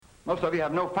Most of you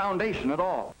have no foundation at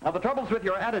all. Now, the trouble's with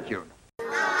your attitude.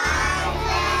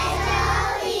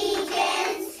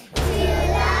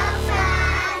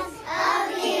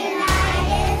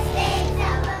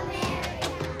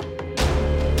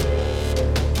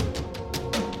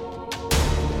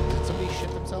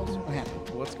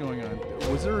 What's going on?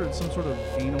 Was there some sort of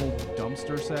anal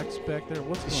dumpster sex back there?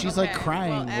 What's going on? She's like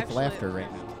crying with laughter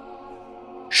right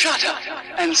now. Shut up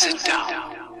and sit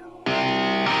down.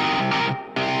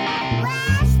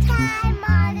 Last time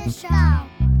on the show.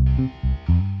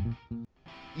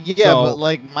 Yeah, but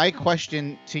like my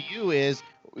question to you is,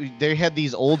 they had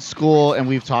these old school, and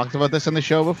we've talked about this on the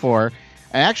show before.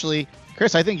 And actually,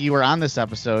 Chris, I think you were on this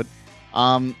episode.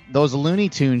 Those Looney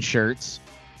Tunes shirts.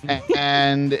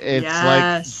 And it's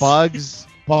Yes. like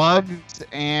Bugs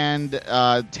and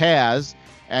Taz,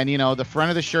 and you know the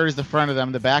front of the shirt is the front of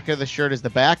them, the back of the shirt is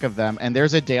the back of them, and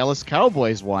there's a Dallas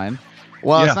Cowboys one.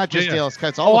 Well, it's not just Dallas Cowboys;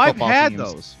 it's all the football I've had teams.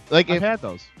 those. Like I've had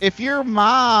those. If your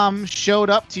mom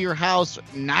showed up to your house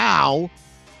now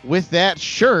with that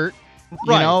shirt,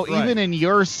 you know, even in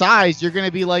your size, you're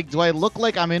gonna be like, do I look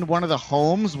like I'm in one of the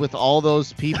homes with all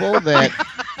those people that?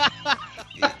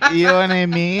 You know what I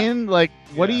mean? Like,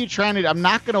 what are you trying to do? I'm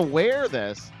not going to wear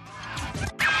this.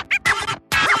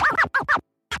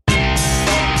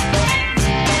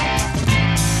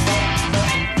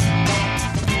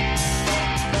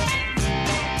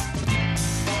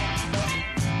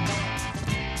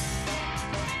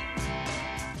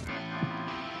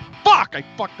 Fuck! I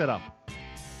fucked it up.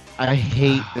 I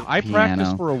hate the I piano.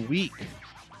 practiced for a week.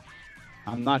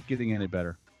 I'm not getting any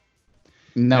better.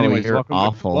 No, Anyways, you're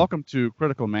awful. Welcome to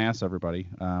Critical Mass, everybody.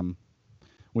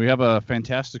 We have a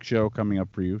fantastic show coming up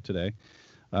for you today.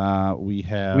 We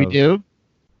do?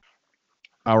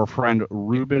 Our friend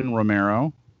Ruben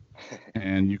Romero,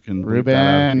 and you can read that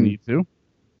out if you need to.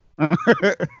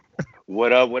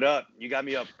 What up? What up? You got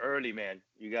me up early, man.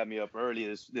 You got me up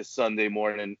early this Sunday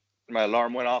morning. My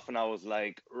alarm went off, and I was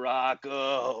like,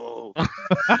 Rocco.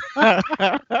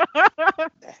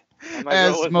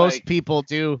 As most people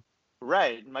do.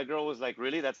 Right. My girl was like,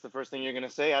 really? That's the first thing you're going to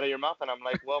say out of your mouth? And I'm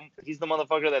like, well, he's the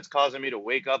motherfucker that's causing me to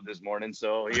wake up this morning,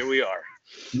 so here we are.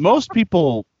 Most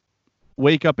people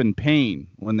wake up in pain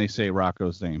when they say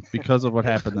Rocco's name because of what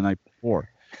happened the night before.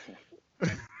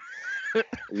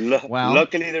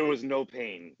 Luckily, there was no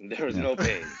pain. There was no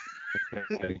pain.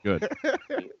 Okay, good.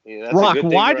 Yeah, Rock,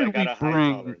 why did we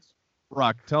bring...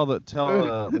 Rock, tell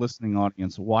the listening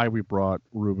audience why we brought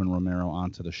Ruben Romero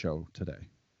onto the show today.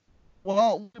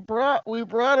 Well, we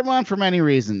brought him on for many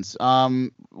reasons.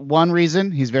 One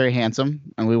reason, he's very handsome,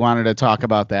 and we wanted to talk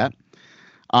about that.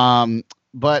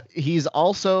 But he's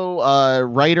also a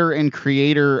writer and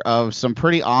creator of some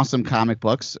pretty awesome comic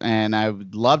books, and I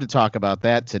would love to talk about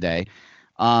that today.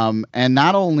 And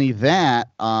not only that,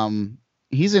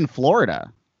 he's in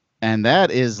Florida, and that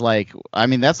is like, I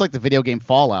mean, that's like the video game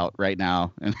Fallout right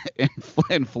now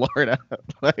in Florida.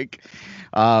 Like,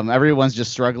 everyone's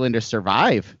just struggling to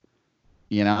survive.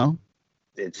 You know,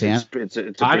 it's a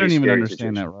I don't even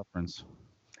understand that reference.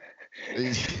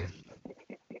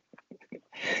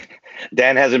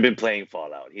 Dan hasn't been playing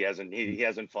Fallout. He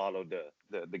hasn't followed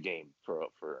the game for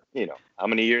how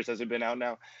many years has it been out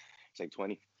now? It's like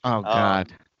 20. Oh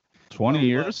God, 20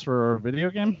 years for a video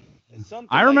game.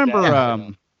 I remember.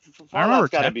 Like I remember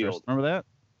Tetris. Remember that?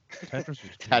 Tetris.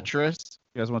 Tetris.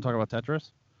 You guys want to talk about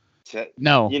Tetris?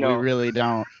 No, we really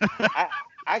don't.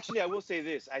 Actually, I will say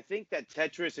this. I think that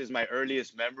Tetris is my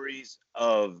earliest memories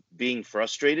of being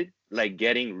frustrated, like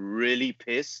getting really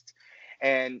pissed.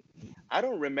 And I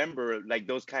don't remember like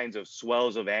those kinds of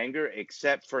swells of anger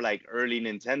except for like early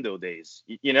Nintendo days,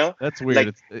 you know? That's weird.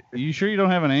 Like, are you sure you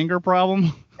don't have an anger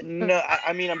problem? No,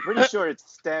 I mean, I'm pretty sure it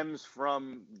stems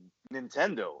from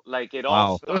Nintendo. Like it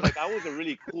all started, like I was a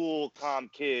really cool, calm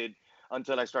kid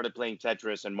until I started playing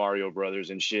Tetris and Mario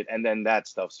Brothers and shit. And then that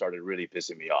stuff started really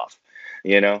pissing me off,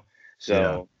 you know?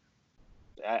 So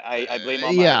I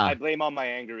blame all my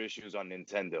anger issues on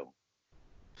Nintendo.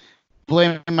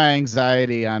 Blaming my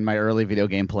anxiety on my early video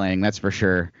game playing, that's for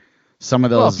sure. Some of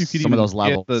those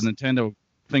levels. Get the Nintendo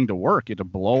thing to work, you had to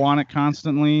blow on it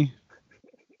constantly.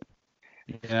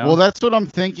 Yeah. Well, that's what I'm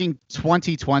thinking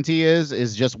 2020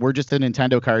 is just we're just a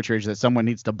Nintendo cartridge that someone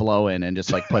needs to blow in and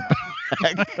just like put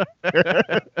back.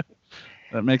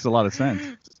 That makes a lot of sense.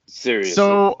 Seriously.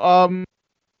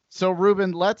 So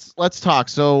Ruben, let's talk.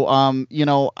 So you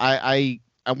know, I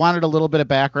wanted a little bit of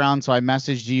background, so I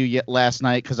messaged you last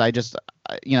night because I just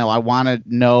I want to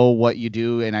know what you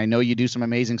do, and I know you do some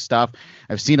amazing stuff.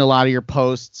 I've seen a lot of your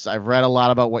posts. I've read a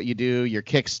lot about what you do, your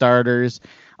Kickstarters.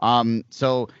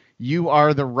 So you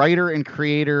are the writer and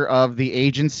creator of The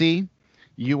Agency.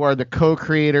 you are the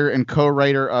co-creator and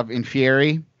co-writer of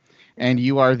Infieri, and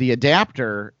you are the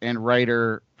adapter and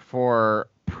writer for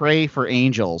Pray for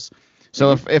Angels.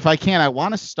 So if I can, I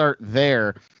want to start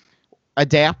there.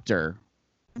 Adapter.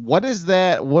 What does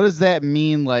that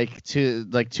mean to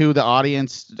the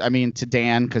audience? I mean, to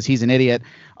Dan, because he's an idiot.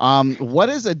 What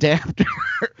is adapter?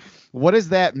 What does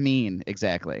that mean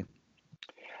exactly?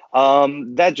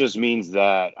 That just means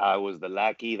that I was the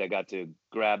lackey that got to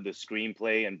grab the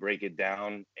screenplay and break it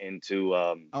down into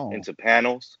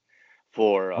panels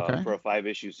for a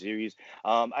 5-issue series.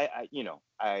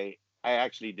 I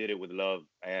actually did it with love,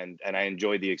 and I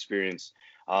enjoyed the experience.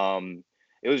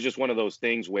 It was just one of those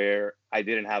things where I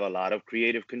didn't have a lot of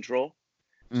creative control.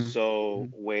 So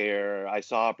where I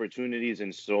saw opportunities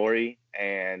in story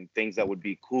and things that would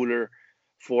be cooler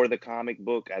for the comic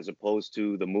book as opposed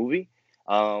to the movie,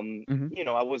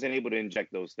 I wasn't able to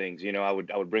inject those things. I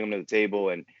would bring them to the table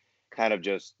and kind of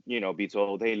just, be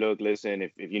told, hey, look, listen,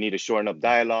 if you need to shorten up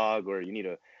dialogue or you need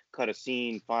to cut a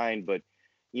scene, fine. But,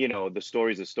 the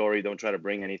story's a story. Don't try to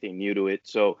bring anything new to it.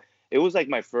 So it was like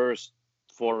my first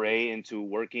foray into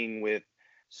working with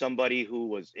somebody who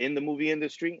was in the movie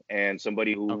industry and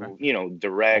somebody who,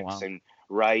 directs and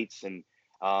writes. And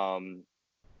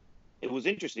it was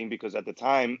interesting because at the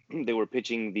time they were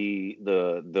pitching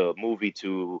the movie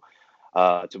to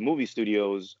movie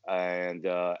studios, and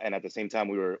at the same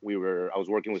time I was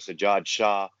working with Sajjad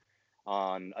Shah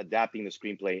on adapting the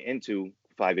screenplay into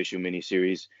 5-issue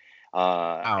miniseries,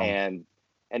 and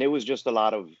it was just a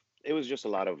lot of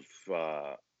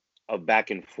back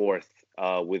and forth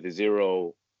with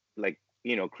zero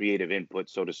creative input,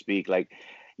 so to speak.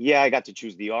 I got to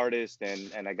choose the artist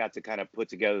and I got to kind of put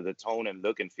together the tone and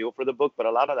look and feel for the book, but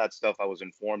a lot of that stuff I was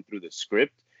informed through the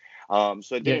script. So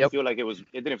it didn't feel like it was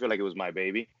my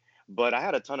baby, but I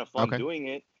had a ton of fun doing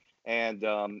it. And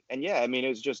yeah, I mean, it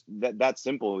was just that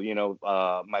simple.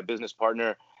 My business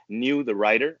partner knew the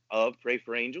writer of Pray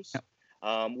for Angels,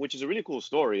 which is a really cool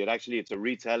story. It's a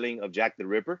retelling of Jack the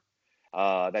Ripper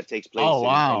that takes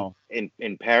place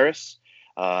in Paris.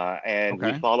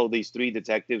 We follow these 3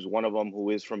 detectives, one of them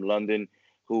who is from London,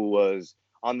 who was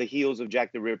on the heels of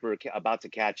Jack the Ripper, about to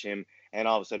catch him, and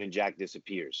all of a sudden Jack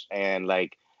disappears. And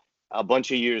a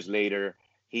bunch of years later,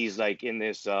 he's in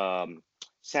this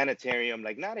sanitarium,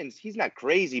 he's not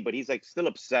crazy, but he's still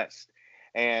obsessed.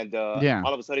 And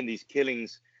all of a sudden these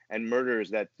killings and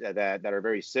murders that are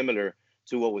very similar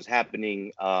to what was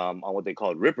happening on what they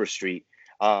called Ripper Street.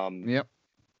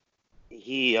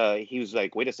 He was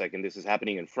like, wait a second, this is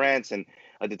happening in France, and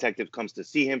a detective comes to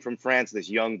see him from France, this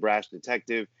young brash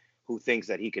detective who thinks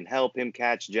that he can help him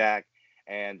catch Jack,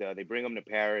 and they bring him to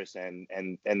Paris, and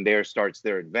there starts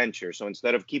their adventure. So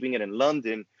instead of keeping it in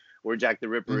London, where Jack the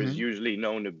Ripper is usually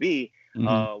known to be,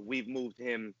 we've moved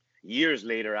him years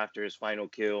later after his final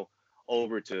kill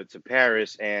over to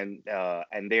Paris, and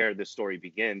there the story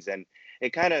begins. And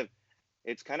it's kind of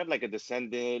like a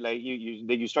descendant,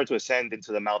 you start to ascend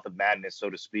into the mouth of madness, so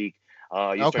to speak.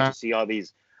 You start to see all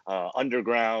these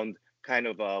underground kind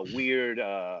of weird,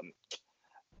 eyes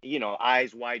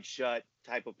wide shut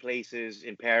type of places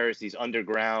in Paris, these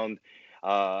underground,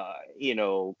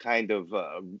 kind of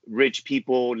rich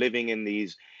people living in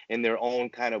their own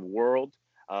kind of world.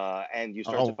 And you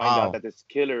start to find out that this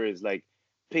killer is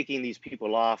picking these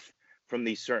people off from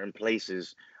these certain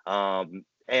places.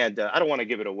 And I don't want to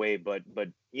give it away, but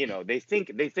they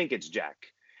think it's Jack,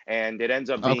 and it ends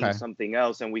up being something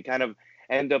else. And we kind of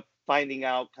end up finding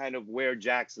out kind of where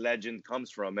Jack's legend comes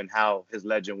from and how his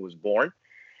legend was born.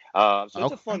 So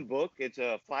it's a fun book. It's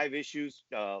 5 issues,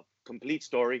 complete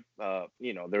story.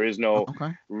 There is no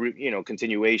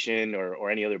continuation or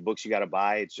any other books you got to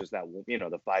buy. It's just that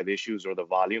the 5 issues or the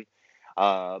volume.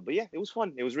 But yeah, it was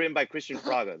fun. It was written by Christian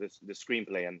Fraga, the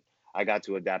screenplay, and I got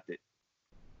to adapt it.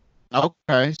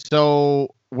 Okay,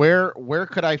 so where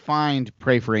could I find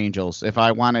Pray for Angels if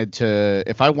I wanted to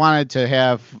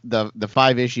have the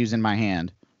 5 issues in my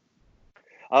hand?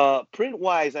 Print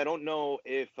wise, I don't know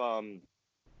if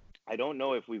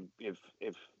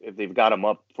they've got them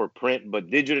up for print, but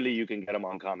digitally you can get them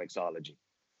on Comixology.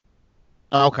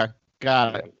 Okay,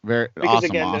 got it. Very because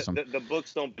awesome. The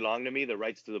books don't belong to me. The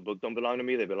rights to the book don't belong to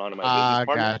me. They belong to my business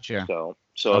partner. Gotcha.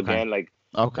 So again,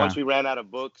 once we ran out of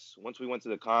books, once we went to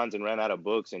the cons and ran out of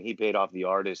books, and he paid off the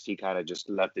artist, he kind of just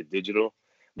left it digital.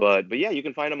 But yeah, you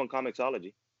can find them on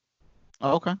Comixology.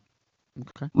 Okay.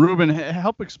 Ruben,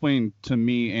 help explain to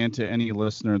me and to any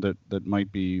listener that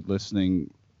might be listening,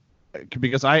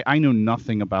 because I know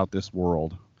nothing about this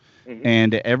world,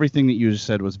 and everything that you just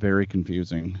said was very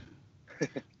confusing.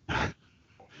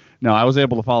 No, I was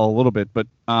able to follow a little bit, but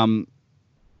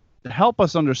help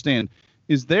us understand.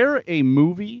 Is there a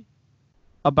movie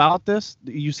about this?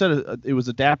 You said it was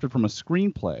adapted from a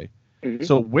screenplay. Mhm.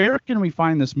 So where can we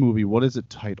find this movie? What is it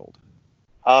titled?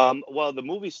 Well, the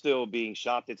movie's still being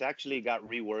shot. It's actually got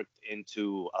reworked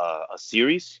into a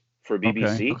series for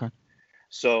BBC. Okay.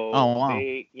 So Oh, wow.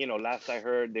 they, last I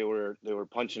heard, they were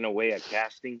punching away at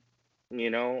casting,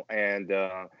 and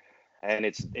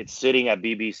it's sitting at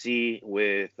BBC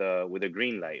with a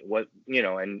green light.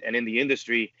 And in the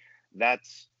industry,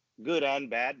 that's good and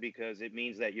bad because it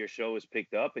means that your show is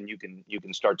picked up and you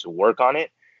can start to work on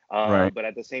it. Right. But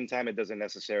at the same time, it doesn't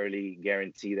necessarily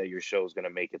guarantee that your show is going to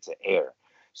make it to air.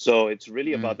 So it's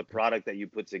really about the product that you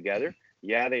put together.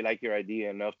 Yeah, they like your idea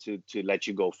enough to let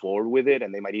you go forward with it,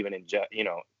 and they might even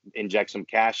inject some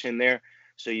cash in there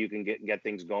so you can get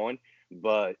things going.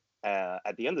 But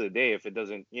at the end of the day, if it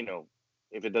doesn't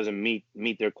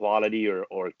meet their quality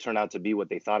or turn out to be what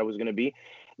they thought it was going to be,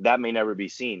 that may never be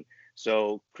seen.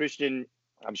 So Christian,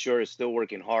 I'm sure, is still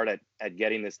working hard at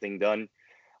getting this thing done.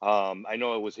 I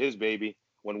know it was his baby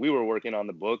when we were working on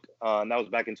the book, and that was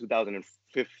back in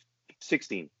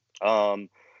 2016.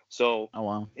 So Oh,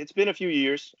 wow. it's been a few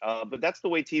years, but that's the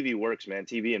way TV works, man.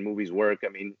 TV and movies work. I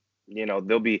mean,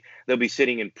 they'll be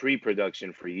sitting in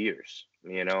pre-production for years.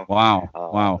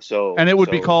 Wow. So And it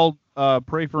would be called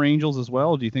Pray for Angels as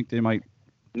well. Do you think they might?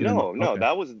 No,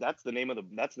 Okay. that's the name of the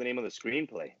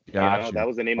screenplay. Gotcha. That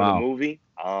was the name Wow. of the movie.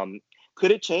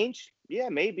 Could it change? Yeah,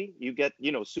 maybe. You get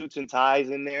suits and ties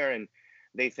in there, and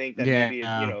they think that maybe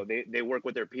they work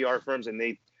with their PR firms and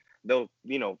they'll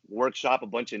workshop a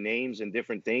bunch of names and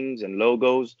different things and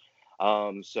logos.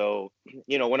 So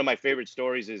one of my favorite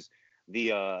stories is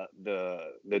the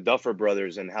Duffer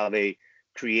Brothers and how they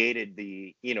created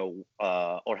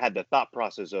or had the thought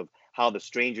process of how the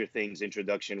Stranger Things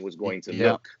introduction was going to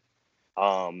Yeah. look.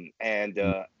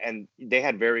 And they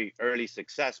had very early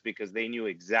success because they knew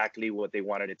exactly what they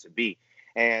wanted it to be,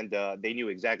 and they knew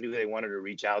exactly who they wanted to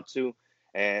reach out to,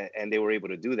 and they were able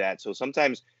to do that. So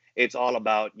sometimes it's all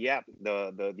about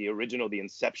the original, the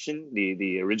inception,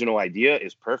 the original idea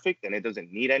is perfect and it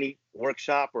doesn't need any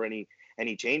workshop or any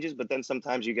changes. But then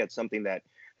sometimes you get something that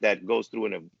goes through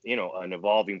an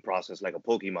evolving process, like a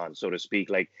Pokemon, so to speak.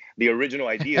 Like the original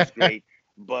idea is great,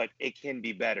 but it can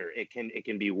be better. It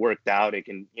can be worked out. It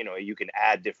can, you can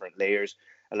add different layers.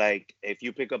 Like if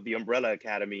you pick up the Umbrella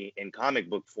Academy in comic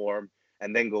book form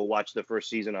and then go watch the first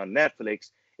season on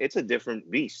Netflix, it's a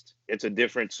different beast. It's a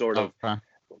different sort of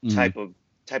type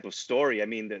of story. I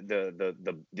mean, the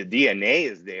DNA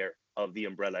is there of the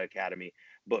Umbrella Academy,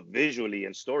 but visually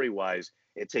and story wise,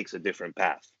 it takes a different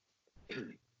path.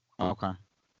 Okay.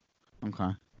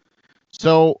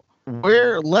 So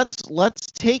let's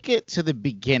take it to the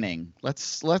beginning.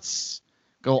 Let's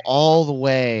go all the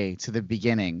way to the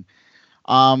beginning.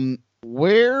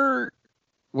 Where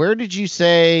did you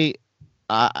say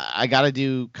I gotta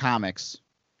do comics?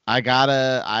 I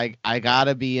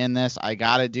gotta be in this. I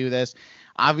gotta do this.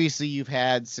 Obviously, you've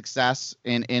had success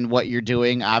in what you're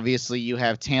doing. Obviously, you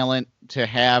have talent to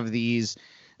have these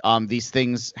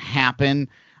things happen.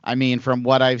 I mean, from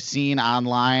what I've seen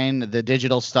online, the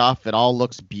digital stuff, it all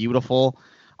looks beautiful.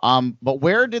 But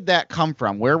where did that come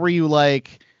from? Where were you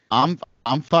like, I'm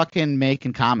fucking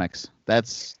making comics.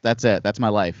 That's it. That's my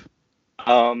life.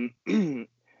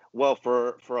 Well,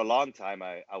 for a long time,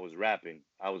 I was rapping.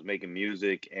 I was making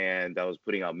music and I was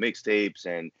putting out mixtapes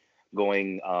and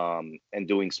going and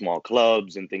doing small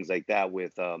clubs and things like that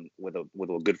with a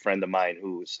good friend of mine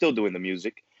who is still doing the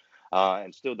music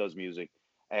and still does music.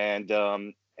 And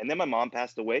then my mom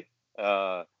passed away.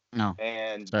 No,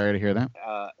 And sorry to hear that.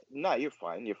 no, you're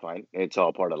fine. You're fine. It's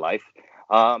all part of life.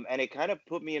 And it kind of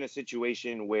put me in a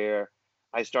situation where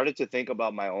I started to think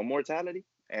about my own mortality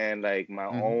and like my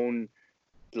own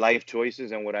life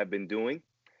choices and what I've been doing.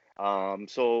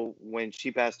 So when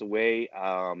she passed away,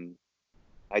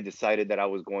 I decided that I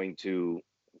was going to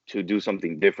do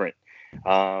something different.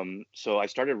 So I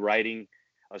started writing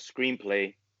a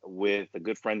screenplay with a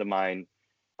good friend of mine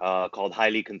called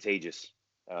Highly Contagious,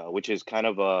 which is it's kind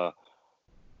of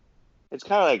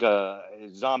like a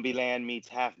Zombieland meets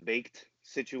Half Baked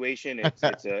situation. It's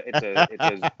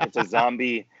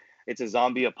a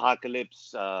zombie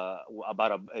apocalypse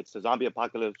it's a zombie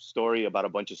apocalypse story about a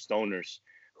bunch of stoners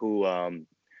who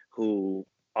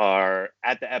are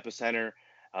at the epicenter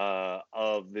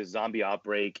of the zombie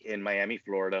outbreak in Miami,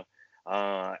 Florida,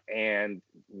 and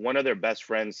one of their best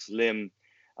friends, Slim,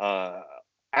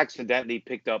 accidentally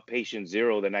picked up patient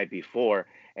zero the night before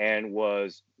and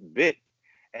was bit.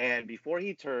 And before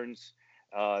he turns,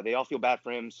 they all feel bad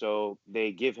for him, so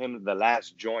they give him the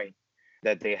last joint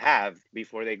that they have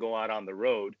before they go out on the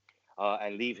road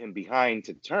and leave him behind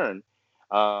to turn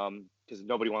because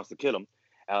nobody wants to kill him,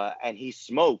 and he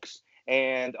smokes.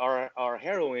 And our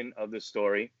heroine of the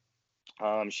story,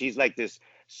 she's like this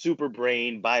super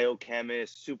brain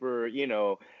biochemist, super,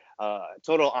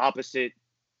 total opposite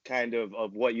kind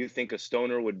of what you think a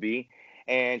stoner would be.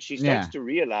 And she starts Yeah. to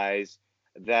realize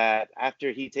that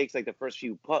after he takes like the first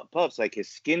few puffs, like his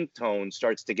skin tone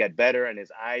starts to get better and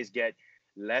his eyes get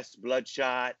less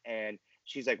bloodshot. And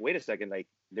she's like, wait a second, like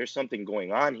there's something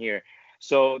going on here.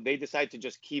 So they decide to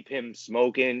just keep him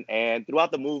smoking. And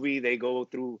throughout the movie, they go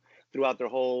throughout their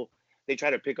whole, they try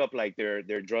to pick up like their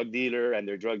drug dealer, and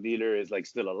their drug dealer is like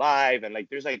still alive. And like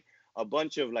there's like a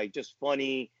bunch of like just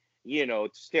funny,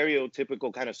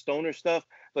 stereotypical kind of stoner stuff.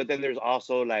 But then there's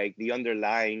also like the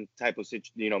underlying type of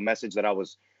message that I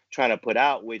was trying to put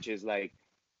out, which is like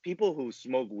people who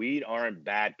smoke weed aren't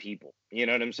bad people. You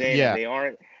know what I'm saying? Yeah. And they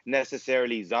aren't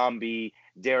necessarily zombie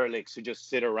derelicts who just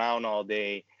sit around all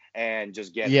day and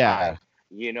just get Yeah. high.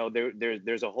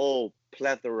 There's a whole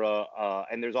plethora,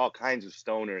 and there's all kinds of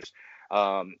stoners.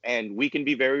 And we can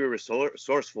be very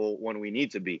resourceful when we need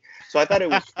to be. So I thought it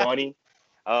was funny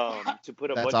to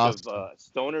put a That's bunch awesome. of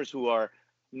stoners who are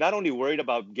not only worried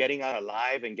about getting out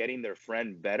alive and getting their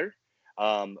friend better,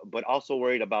 but also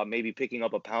worried about maybe picking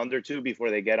up a pound or two before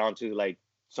they get onto like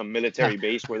some military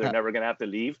base where they're never going to have to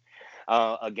leave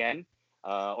again,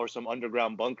 or some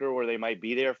underground bunker where they might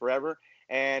be there forever.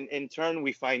 And in turn,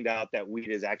 we find out that weed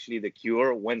is actually the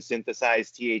cure. When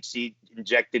synthesized THC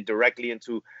injected directly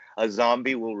into a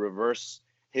zombie will reverse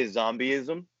his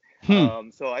zombieism.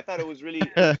 So I thought it was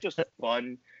just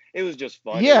fun. It was just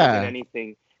fun. Yeah.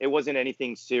 It wasn't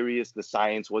anything serious. The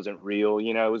science wasn't real.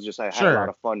 It was just, I had a Sure. lot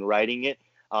of fun writing it.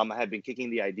 I had been kicking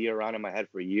the idea around in my head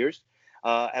for years.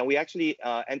 And we actually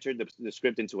entered the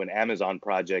script into an Amazon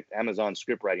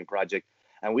script writing project.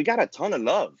 And we got a ton of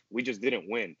love. We just didn't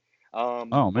win. Oh,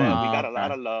 But man. we got a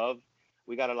lot of love.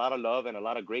 We got a lot of love and a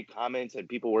lot of great comments. And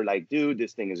people were like, dude,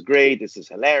 this thing is great. This is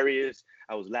hilarious.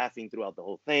 I was laughing throughout the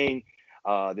whole thing.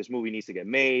 This movie needs to get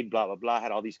made, blah, blah, blah.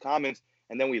 Had all these comments.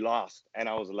 And then we lost. And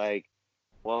I was like,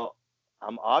 well,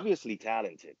 I'm obviously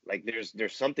talented. Like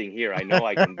there's something here. I know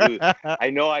I can do. I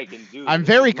know I can do. I'm this.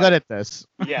 very It's good my- at this.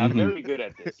 Yeah, I'm Mhm. very good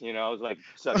at this. I was like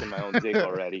sucking my own dick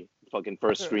already. Fucking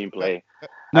first screenplay.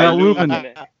 Now, I lose Ruben, in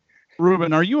it.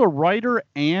 Ruben, are you a writer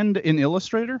and an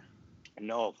illustrator?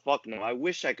 No, fuck no. I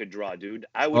wish I could draw, dude.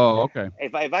 I would. Oh, okay.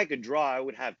 If I could draw, I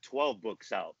would have 12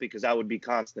 books out because I would be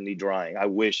constantly drawing. I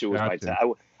wish it was my Gotcha.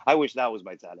 talent. I wish that was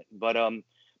my talent. But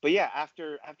yeah,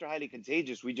 after Highly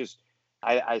Contagious,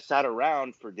 I sat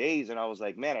around for days and I was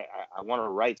like, man, I want to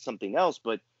write something else.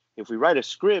 But if we write a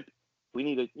script, we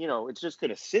need to, it's just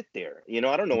gonna sit there. I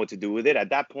don't know what to do with it. At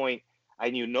that point, I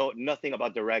knew nothing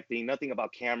about directing, nothing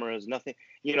about cameras, nothing.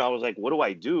 I was like, what do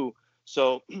I do?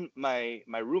 So my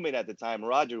roommate at the time,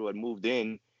 Roger, who had moved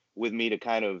in with me to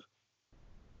kind of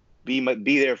be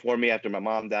there for me after my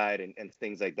mom died and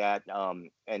things like that,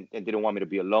 and didn't want me to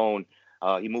be alone.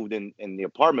 He moved in the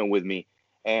apartment with me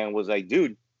and was like,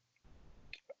 dude,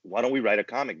 why don't we write a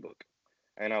comic book?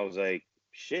 And I was like,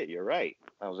 shit, you're right.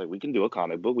 I was like, we can do a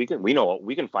comic book. We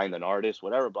can find an artist,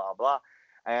 whatever, blah, blah.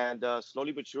 And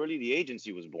slowly but surely, the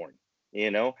agency was born.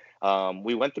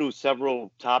 We went through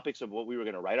several topics of what we were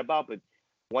going to write about. But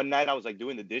one night I was like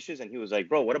doing the dishes and he was like,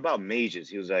 bro, what about mages?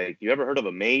 He was like, you ever heard of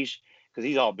a mage? Because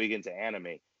he's all big into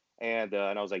anime. And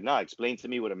I was like, nah, explain to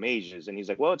me what a mage is. And he's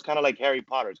like, well, it's kind of like Harry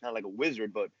Potter. It's kind of like a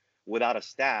wizard, but without a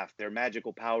staff. Their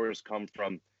magical powers come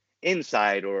from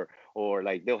inside, or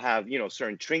like they'll have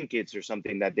certain trinkets or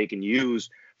something that they can use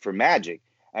for magic.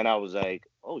 And I was like,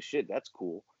 oh shit, that's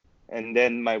cool. And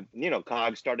then my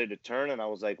cog started to turn and I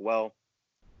was like, I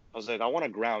want to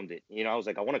ground it. I was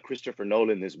like, I want to Christopher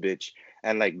Nolan this bitch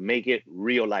and like make it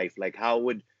real life. Like how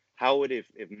would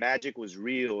if magic was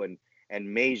real and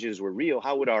mages were real,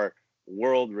 how would our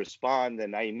world respond?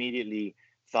 And I immediately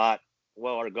thought,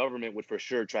 well, our government would for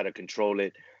sure try to control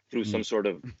it through some sort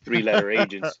of three-letter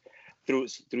agents, through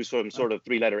some sort of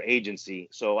three-letter agency.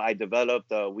 So I developed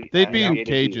They'd be in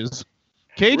cages.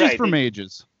 Cages Right, for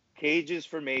mages. Cages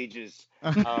for mages.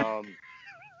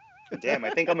 Damn, I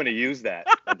think I'm going to use that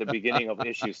at the beginning of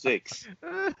issue 6.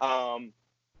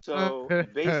 So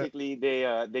basically,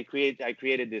 I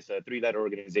created this 3-letter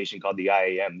organization called the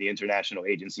IAM, the International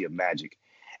Agency of Magic,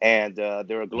 and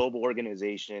they're a global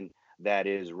organization that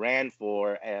is ran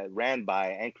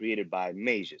by and created by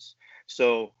mages.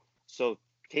 So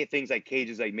things like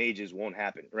cages like mages won't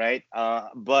happen, right?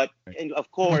 But and of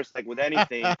course, like with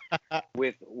anything,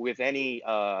 with any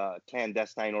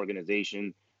clandestine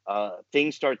organization,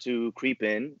 things start to creep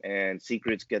in and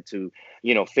secrets get to,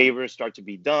 favors start to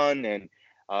be done and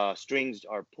strings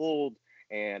are pulled,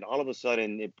 and all of a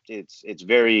sudden it's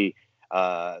very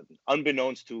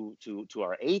Unbeknownst to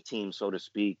our A team, so to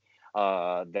speak,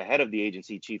 the head of the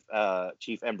agency, Chief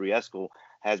Embry Eskel,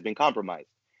 has been compromised,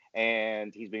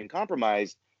 and he's been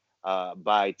compromised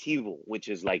by TiVo, which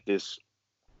is like this.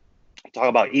 Talk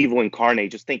about evil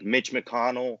incarnate. Just think Mitch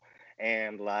McConnell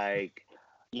and like,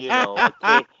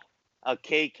 a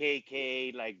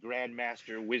KKK like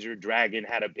Grandmaster Wizard Dragon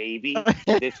had a baby.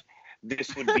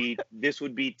 This would be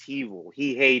TiVo.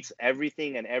 He hates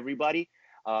everything and everybody,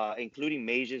 including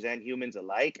mages and humans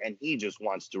alike, and he just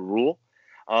wants to rule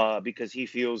because he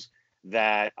feels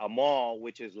that Amal,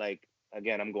 which is like,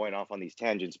 again, I'm going off on these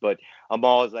tangents, but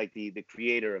Amal is like the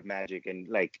creator of magic, and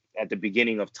like at the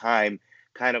beginning of time,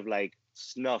 kind of like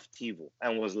snuffed TiVo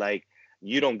and was like,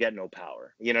 you don't get no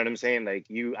power. You know what I'm saying? Like,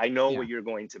 I know what you're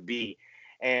going to be.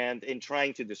 And in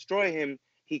trying to destroy him,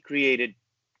 he created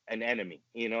an enemy,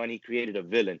 and he created a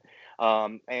villain.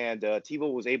 And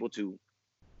TiVo was able to,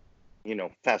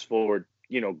 fast forward,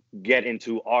 get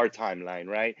into our timeline,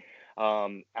 right?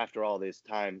 After all this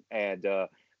time, and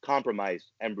compromise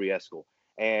Embry Eskel.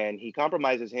 And he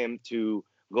compromises him to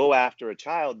go after a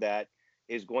child that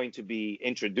is going to be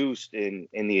introduced in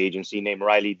the agency, named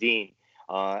Riley Dean.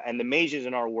 And the mages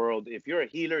in our world, if you're a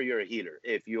healer, you're a healer.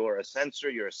 If you're a censor,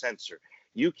 you're a censor.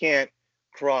 You can't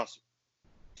cross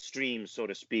streams, so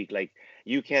to speak. Like,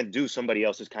 you can't do somebody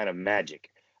else's kind of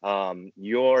magic.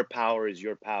 Your power is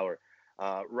your power.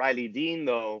 Riley Dean,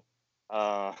 though,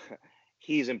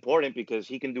 he's important because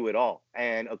he can do it all.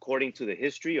 And according to the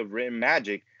history of written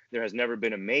magic, there has never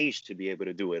been a mage to be able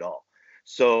to do it all.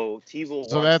 So TiVo.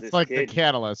 So that's like the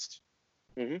catalyst.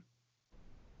 Mm-hmm.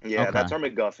 Yeah, okay. That's our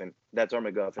MacGuffin.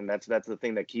 That's the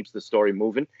thing that keeps the story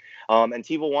moving. And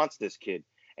TiVo wants this kid.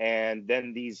 And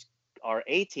then our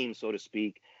A team, so to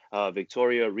speak,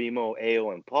 Victoria, Remo,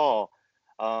 Ao, and Paul,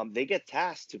 they get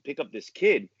tasked to pick up this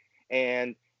kid.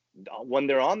 And when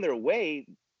they're on their way,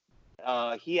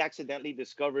 he accidentally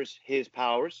discovers his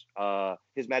powers,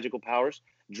 his magical powers,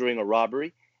 during a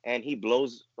robbery. And he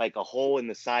blows like a hole in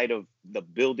the side of the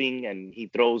building, and he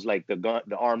throws like the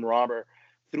armed robber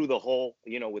through the hole,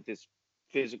 with this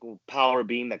physical power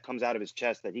beam that comes out of his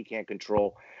chest that he can't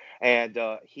control. And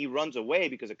he runs away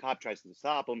because a cop tries to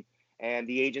stop him, and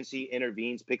the agency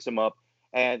intervenes, picks him up,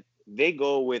 and they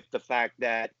go with the fact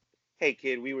that, hey,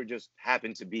 kid, we were just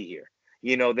happened to be here.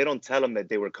 They don't tell him that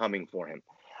they were coming for him.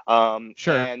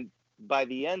 Sure. And by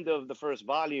the end of the first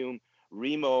volume,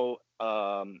 Remo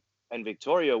and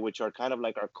Victoria, which are kind of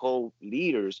like our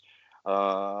co-leaders,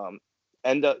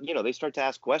 and they start to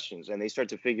ask questions, and they start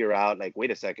to figure out, like,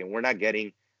 wait a second, we're not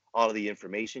getting all of the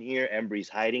information here. Embry's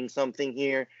hiding something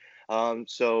here.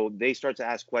 So they start to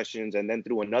ask questions, and then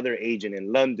through another agent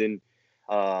in London,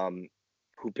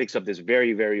 who picks up this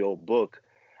very, very old book,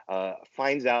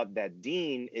 finds out that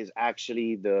Dean is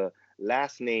actually the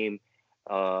last name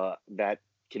that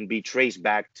can be traced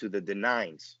back to the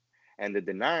Denines. And the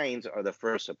Denines are the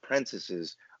first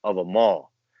apprentices of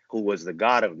Amal, who was the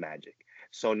god of magic.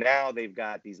 So now they've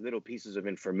got these little pieces of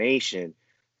information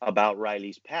about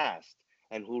Riley's past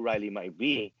and who Riley might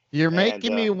be. You're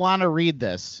making me want to read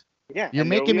this. Yeah, you're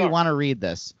making me want to read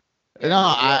this. Yeah, no,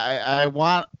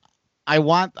 I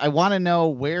want to know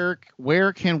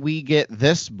where can we get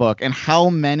this book, and how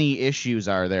many issues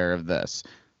are there of this?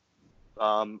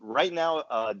 Right now,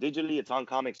 digitally, it's on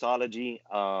Comixology.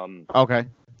 Okay.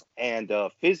 And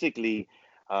physically,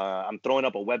 I'm throwing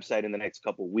up a website in the next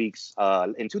couple of weeks.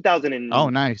 In 2000 oh,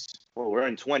 nice. Well, we're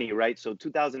in 20, right? So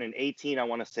 2018, I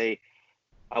want to say,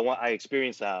 I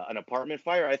experienced an apartment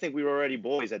fire. I think we were already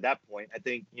boys at that point. I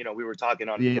think, we were talking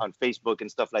on Facebook and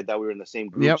stuff like that. We were in the same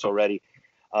groups already.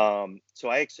 So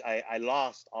I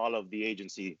lost all of the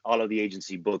agency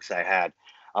books I had.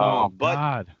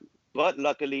 But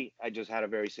luckily, I just had a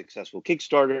very successful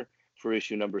Kickstarter for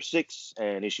issue number 6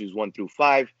 and issues 1 through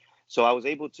 5. So I was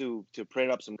able to print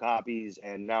up some copies,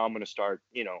 and now I'm going to start,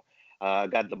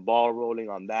 got the ball rolling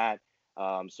on that.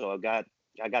 So I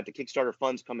got the Kickstarter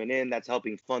funds coming in. That's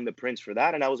helping fund the prints for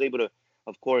that. And I was able to,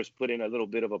 of course, put in a little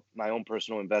bit of my own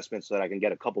personal investment so that I can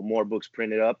get a couple more books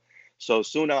printed up. So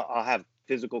soon I'll have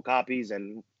physical copies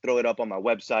and throw it up on my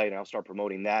website, and I'll start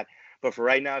promoting that. But for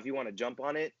right now, if you want to jump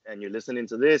on it and you're listening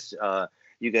to this,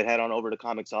 you can head on over to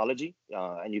Comixology,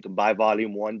 and you can buy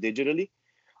volume 1 digitally,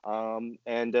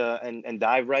 and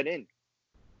dive right in.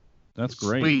 That's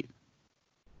great.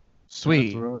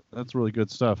 Sweet. That's really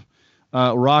good stuff.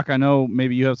 Rock, I know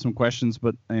maybe you have some questions,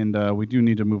 but we do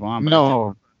need to move on.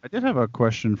 No, I did have a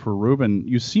question for Ruben.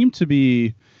 You seem to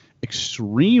be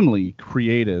extremely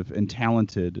creative and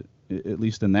talented, at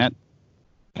least in that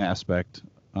aspect.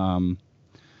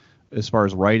 As far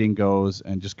as writing goes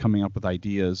and just coming up with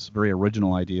ideas, very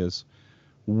original ideas.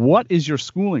 What is your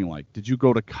schooling like? Did you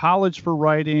go to college for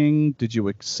writing? Did you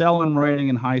excel in writing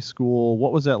in high school?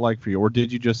 What was that like for you? Or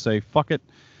did you just say, fuck it?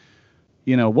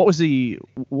 You know, what was the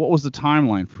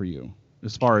timeline for you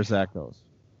as far as that goes?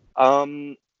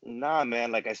 Nah,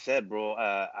 man. Like I said, bro,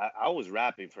 I was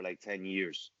rapping for like 10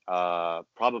 years,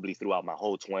 probably throughout my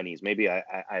whole 20s. Maybe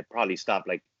I probably stopped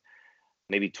like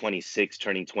maybe 26,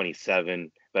 turning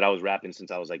 27, but I was rapping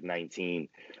since I was like 19.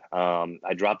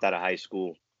 I dropped out of high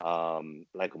school,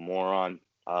 like a moron,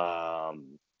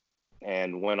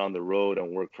 and went on the road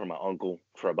and worked for my uncle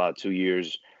for about 2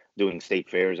 years, doing state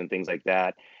fairs and things like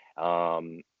that.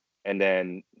 And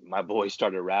then my boy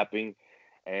started rapping,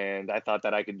 and I thought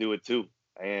that I could do it too.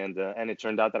 And it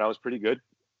turned out that I was pretty good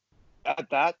at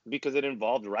that because it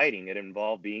involved writing, it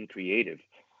involved being creative,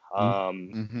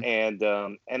 Mm-hmm.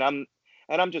 and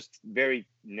I'm just very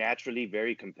naturally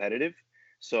very competitive.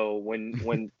 So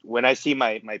when I see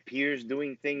my peers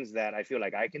doing things that I feel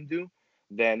like I can do,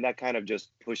 then that kind of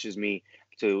just pushes me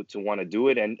to want to do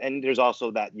it. And there's also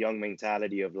that young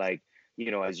mentality of like,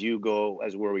 as you go,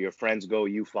 as where your friends go,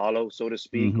 you follow, so to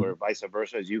speak, Mhm. or vice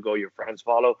versa. As you go, your friends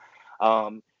follow.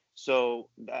 So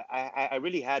I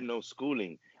really had no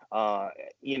schooling. Uh,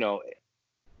 you know,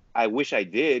 I wish I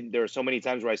did. There are so many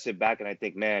times where I sit back and I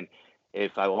think, man,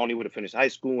 if I only would have finished high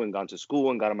school and gone to school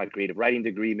and gotten my creative writing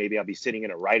degree, maybe I'll be sitting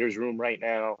in a writer's room right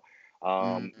now.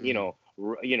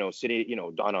 Mm-hmm. Sitting,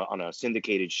 on a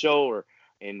syndicated show or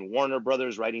in Warner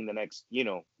Brothers writing the next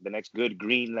good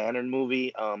Green Lantern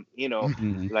movie.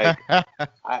 Mhm. Like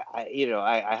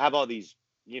I have all these,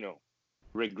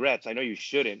 regrets. I know you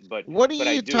shouldn't, but What are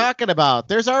I you do. talking about?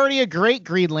 There's already a great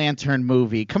Green Lantern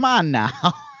movie. Come on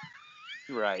now.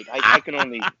 Right. I can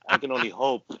only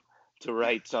hope to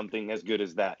write something as good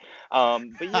as that. But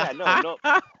yeah,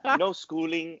 no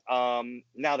schooling.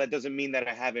 Now that doesn't mean that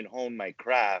I haven't honed my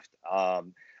craft.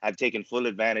 I've taken full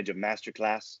advantage of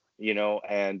masterclass,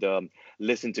 and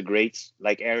listened to greats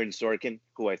like Aaron Sorkin,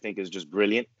 who I think is just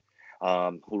brilliant.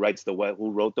 Who wrote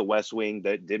The West Wing,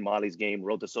 that did Molly's Game,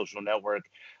 wrote The Social Network.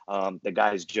 The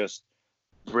guy's just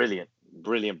brilliant,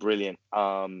 brilliant, brilliant.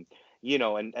 And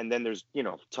then there's,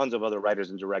 tons of other writers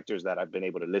and directors that I've been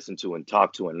able to listen to and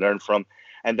talk to and learn from.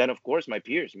 And then, of course, my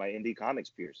peers, my indie comics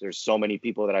peers. There's so many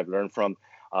people that I've learned from.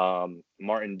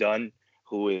 Martin Dunn,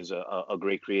 who is a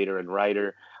great creator and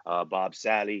writer. Bob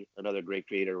Sally, another great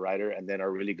creator and writer. And then our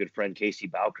really good friend, Casey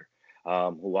Bowker,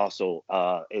 who also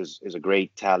is a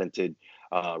great, talented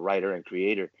writer and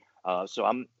creator. So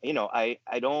I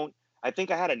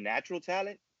think I had a natural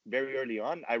talent very early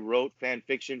on. I wrote fan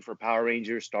fiction for Power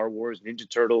Rangers, Star Wars, Ninja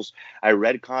Turtles. I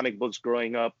read comic books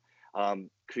growing up.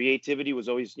 Creativity was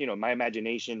always, my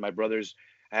imagination. My brothers,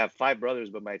 I have 5 brothers,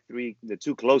 but the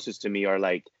two closest to me are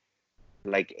like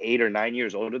 8 or 9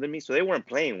 years older than me. So they weren't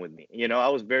playing with me. I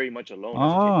was very much alone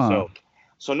as a kid. Ah.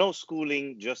 So no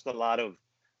schooling, just a lot of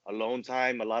alone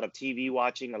time, a lot of TV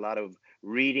watching, a lot of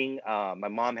reading. My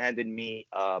mom handed me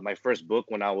my first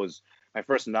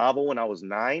novel when I was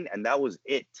 9, and that was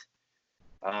it.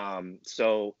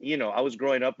 So I was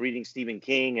growing up reading Stephen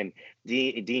King and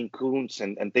Dean Koontz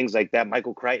and things like that,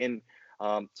 Michael Crichton.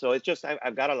 So it's just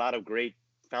I've got a lot of great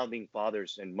founding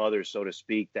fathers and mothers, so to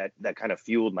speak, that kind of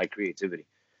fueled my creativity.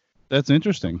 That's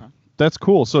interesting. That's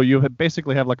cool. So you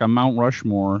basically have like a Mount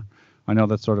Rushmore. I know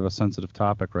that's sort of a sensitive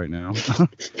topic right now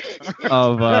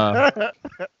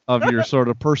of your sort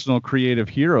of personal creative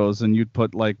heroes, and you'd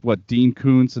put like what, Dean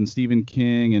Koontz and Stephen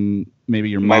King and maybe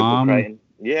your mom. Michael Crichton.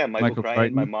 Yeah, Michael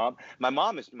Crichton. Crichton. My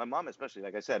mom especially.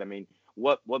 Like I said, I mean,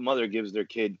 what mother gives their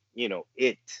kid,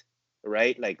 it,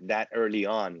 right? Like that early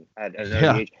on at an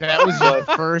early age. That was your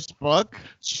first book?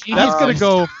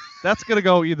 That's gonna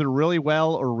go either really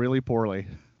well or really poorly.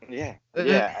 Yeah,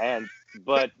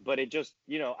 but it just,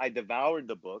 I devoured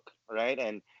the book, right?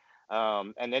 And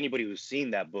anybody who's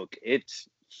seen that book, it's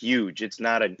huge. It's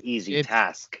not an easy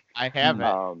task. I have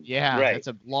it. Yeah, right. It's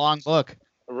a long book.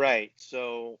 Right.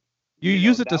 So you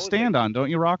use it to stand on, don't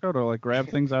you, Rocco, to like grab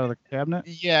things out of the cabinet?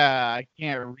 Yeah, I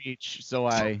can't reach, so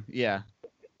yeah.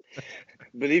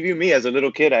 Believe you me, as a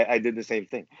little kid, I did the ssame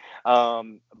thing.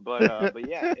 But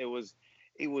yeah, it was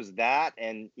that,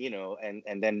 and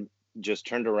and then just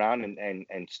turned around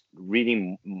and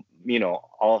reading,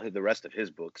 all the rest of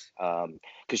his books,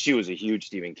 because she was a huge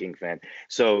Stephen King fan.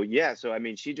 So yeah, I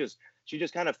mean, she just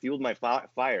kind of fueled my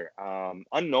fire,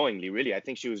 unknowingly, really. I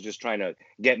think she was just trying to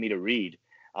get me to read,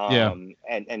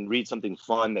 and read something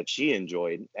fun that she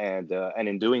enjoyed, and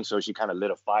in doing so, she kind of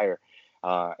lit a fire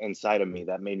inside of me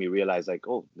that made me realize, like,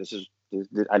 oh,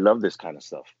 I love this kind of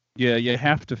stuff. Yeah, you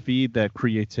have to feed that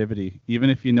creativity. Even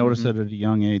if you notice it at a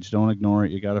young age, don't ignore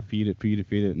it. You got to feed it.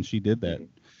 And she did that.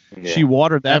 She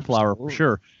watered that flower for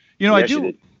sure. You know,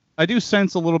 Yeah, I do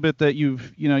sense a little bit that you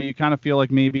kind of feel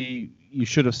like maybe you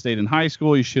should have stayed in high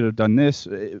school. You should have done this.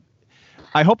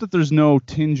 I hope that there's no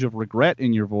tinge of regret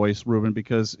in your voice, Ruben,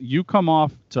 because you come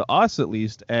off to us at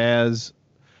least as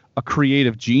a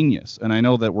creative genius. And I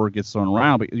know that word gets thrown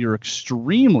around, but you're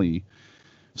extremely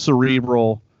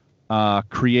cerebral,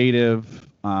 creative,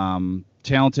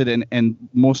 talented, and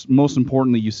most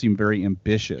importantly, you seem very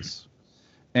ambitious.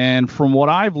 And from what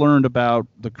I've learned about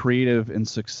the creative and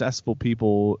successful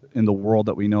people in the world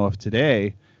that we know of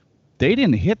today, they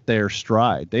didn't hit their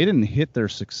stride. They didn't hit their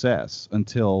success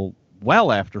until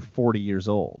well after 40 years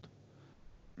old.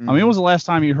 I mean, when was the last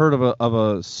time you heard of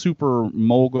a super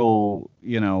mogul,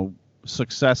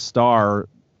 success star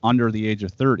under the age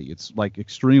of 30? It's like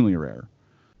extremely rare.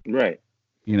 Right.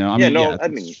 I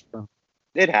mean,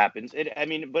 it happens.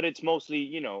 But it's mostly,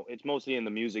 it's mostly in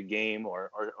the music game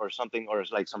or something, or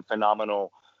it's like some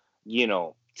phenomenal,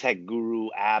 tech guru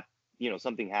app,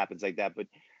 something happens like that. But,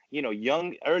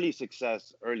 early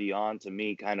success early on to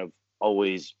me kind of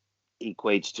always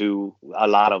equates to a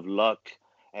lot of luck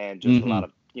and just a lot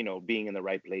of, being in the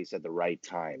right place at the right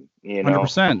time,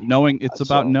 100%. Knowing it's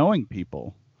about knowing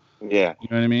people. Yeah. You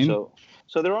know what I mean?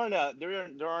 So there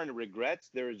aren't regrets.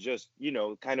 There's just,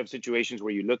 kind of situations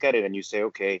where you look at it and you say,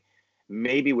 okay,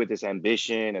 maybe with this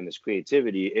ambition and this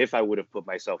creativity, if I would have put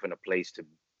myself in a place to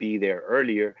be there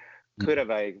earlier, could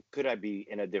I be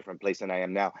in a different place than I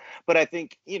am now? But I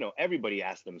think, everybody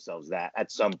asks themselves that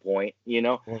at some point,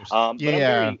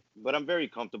 but I'm very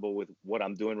comfortable with what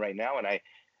I'm doing right now.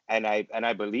 And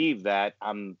I believe that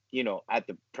I'm, at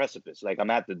the precipice, like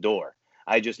I'm at the door.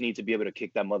 I just need to be able to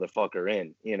kick that motherfucker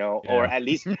in, or at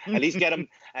least get him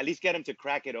to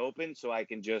crack it open so I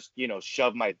can just,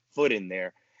 shove my foot in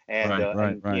there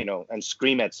and and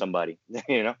scream at somebody,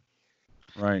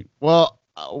 Right. Well,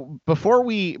 before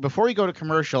we go to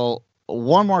commercial,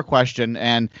 one more question,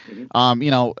 and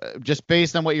just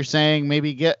based on what you're saying,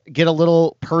 maybe get a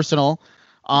little personal.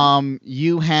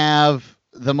 You have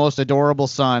the most adorable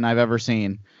son I've ever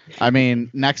seen. I mean,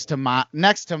 next to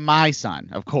my son,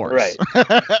 of course. Right.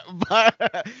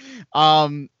 But,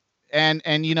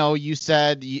 and you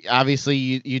said obviously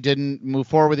you didn't move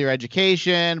forward with your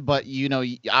education, but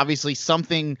obviously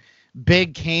something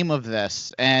big came of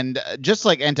this. And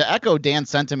and to echo Dan's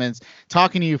sentiments,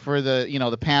 talking to you for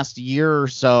the past year or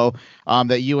so,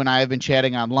 that you and I have been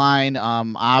chatting online.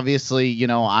 Obviously,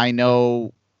 I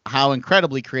know how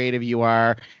incredibly creative you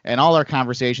are, and all our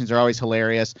conversations are always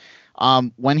hilarious.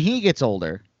 When he gets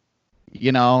older,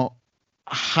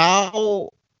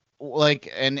 how,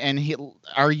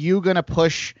 are you going to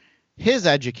push his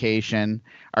education?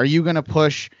 Are you going to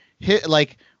push his,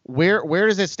 where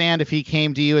does it stand if he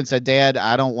came to you and said, Dad,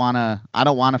 I don't want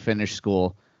to finish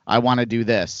school. I want to do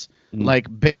this.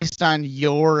 Based on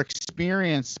your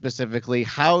experience specifically,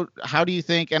 how do you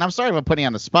think, and I'm sorry if I'm putting you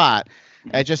on the spot,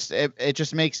 it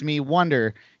just makes me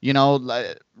wonder,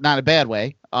 not a bad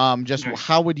way.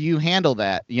 How would you handle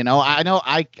that? I know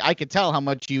I could tell how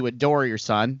much you adore your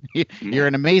son. You're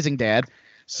an amazing dad.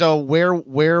 So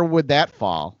where would that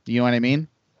fall? Do you know what I mean?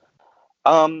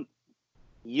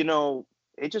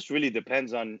 It just really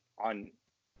depends on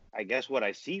I guess what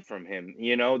I see from him.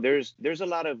 There's a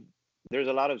lot of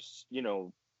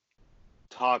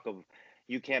talk of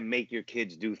you can't make your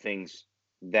kids do things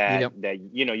that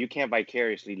you can't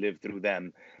vicariously live through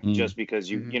them just because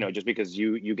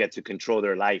you get to control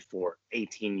their life for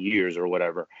 18 years or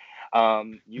whatever.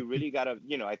 You really gotta,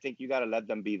 I think you gotta let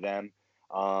them be them.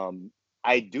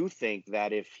 I do think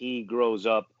that if he grows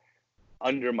up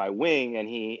under my wing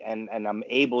and I'm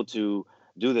able to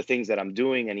do the things that I'm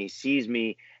doing, and he sees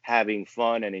me having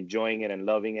fun and enjoying it and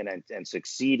loving it and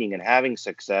succeeding and having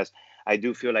success, I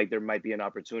do feel like there might be an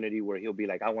opportunity where he'll be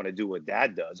like, I want to do what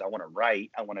Dad does. I want to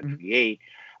write. I want to create.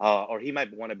 Or he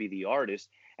might want to be the artist.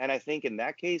 And I think in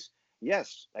that case,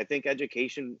 yes, I think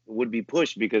education would be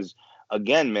pushed because,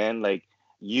 again, man,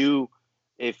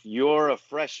 if you're a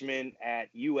freshman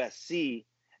at USC,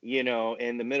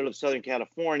 in the middle of Southern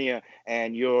California,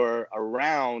 and you're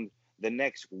around the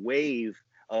next wave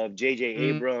of J.J.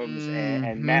 Abrams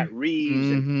and Matt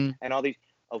Reeves and all these,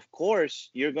 of course,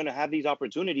 you're going to have these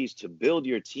opportunities to build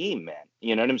your team, man.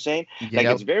 You know what I'm saying? Yep.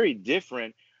 It's very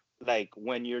different,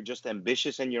 when you're just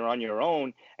ambitious and you're on your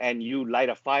own and you light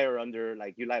a fire in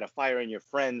your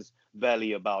friend's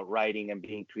belly about writing and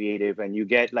being creative, and you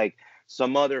get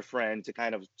some other friend to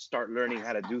kind of start learning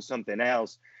how to do something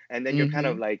else. And then you're kind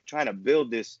of trying to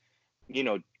build this,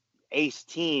 ace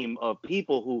team of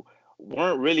people who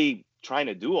weren't really trying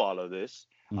to do all of this.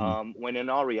 When in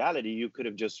all reality, you could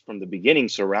have just from the beginning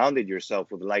surrounded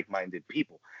yourself with like-minded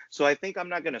people. So I think I'm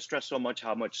not going to stress so much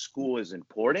how much school is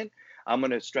important. I'm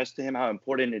going to stress to him how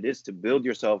important it is to build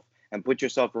yourself and put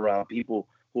yourself around people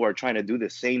who are trying to do the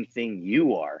same thing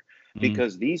you are,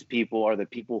 because these people are the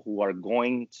people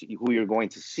who you're going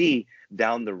to see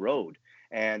down the road.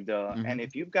 And and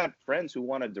if you've got friends who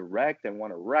want to direct and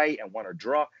want to write and want to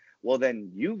draw, well,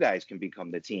 then you guys can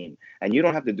become the team, and you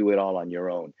don't have to do it all on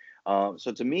your own.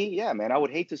 So to me, yeah, man, I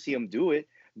would hate to see him do it,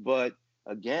 but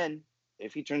again,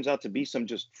 if he turns out to be some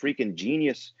just freaking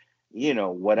genius,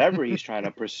 whatever he's trying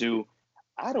to pursue,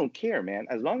 I don't care, man.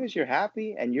 As long as you're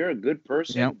happy and you're a good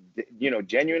person,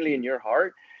 genuinely in your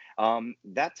heart,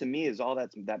 that to me is all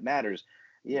that matters.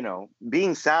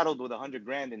 Being saddled with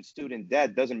 $100,000 in student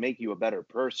debt doesn't make you a better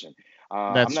person.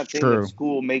 I'm not saying that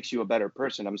school makes you a better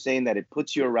person. I'm saying that it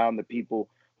puts you around the people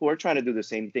who are trying to do the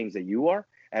same things that you are.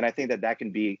 And I think that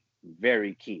can be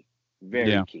very key.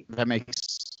 Very key. That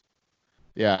makes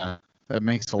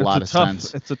a lot of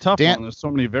sense. It's a tough one. There's so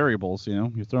many variables,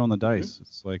 you're throwing the dice.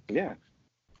 It's like,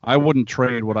 I wouldn't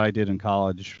trade what I did in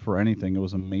college for anything. It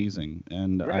was amazing.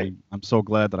 And I'm so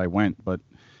glad that I went, but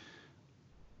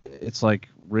it's like,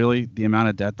 really, the amount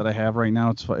of debt that I have right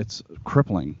now, it's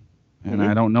crippling. And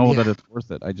I don't know that it's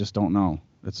worth it. I just don't know.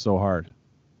 It's so hard.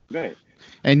 Right.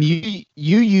 And you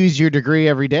use your degree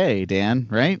every day, Dan,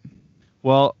 right?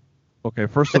 Well, okay,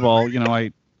 first of all,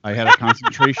 I had a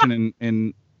concentration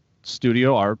in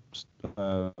studio art.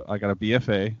 I got a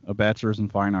BFA, a bachelor's in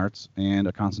fine arts, and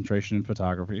a concentration in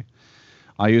photography.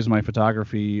 I use my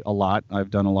photography a lot. I've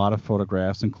done a lot of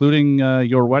photographs, including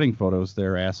your wedding photos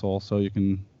there, asshole, so you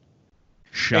can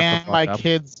shut the fuck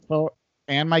up.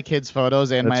 And my kids'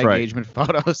 photos and That's my right. engagement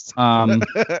photos.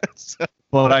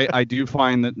 But I do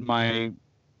find that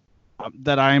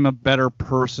that I'm a better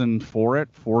person for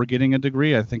getting a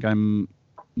degree. I think I'm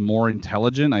more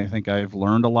intelligent. I think I've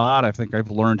learned a lot. I think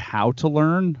I've learned how to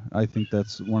learn. I think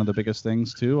that's one of the biggest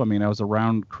things too. I mean, I was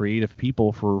around creative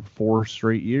people for 4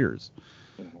 straight years.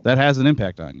 That has an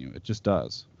impact on you. It just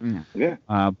does. Yeah.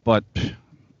 But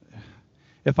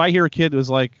if I hear a kid who's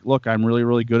like, look, I'm really,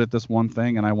 really good at this one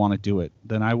thing and I want to do it,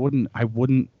 then I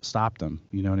wouldn't stop them.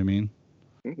 You know what I mean?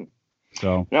 Mm-hmm.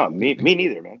 So no, me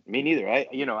neither, man. Me neither.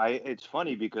 It's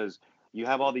funny because you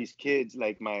have all these kids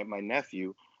like my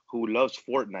nephew who loves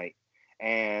Fortnite,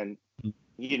 and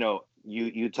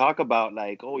you talk about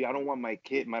like, oh, I don't want my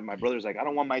kid. My brother's like, I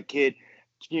don't want my kid,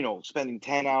 spending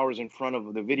 10 hours in front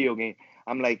of the video game.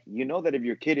 I'm like, that if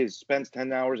your kid spends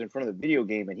 10 hours in front of the video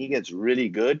game and he gets really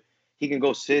good, he can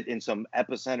go sit in some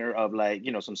epicenter of like,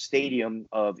 some stadium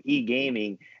of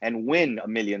e-gaming and win $1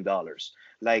 million.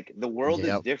 Like the world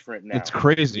is different now. It's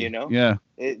crazy.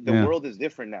 The world is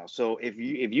different now. So if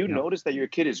you notice that your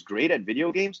kid is great at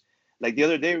video games, like the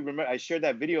other day, remember I shared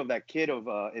that video of that kid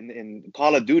in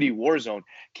Call of Duty Warzone.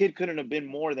 Kid couldn't have been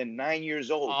more than 9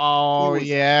 years old. Oh,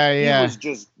 He was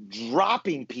just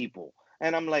dropping people.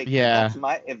 And I'm like,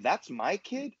 if that's my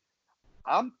kid,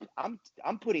 I'm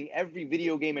putting every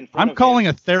video game in front of him. I'm calling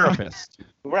a therapist.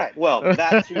 Right. Well,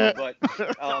 that too, but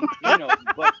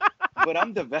but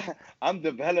I'm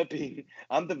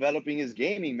developing his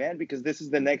gaming, man, because this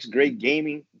is the next great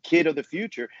gaming kid of the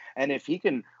future. And if he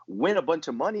can win a bunch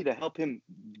of money to help him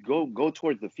go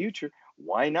towards the future,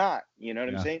 why not? You know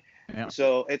what I'm saying? Yeah.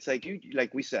 So it's like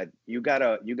like we said, you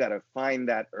gotta find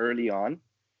that early on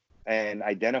and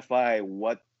identify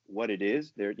what it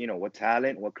is, their what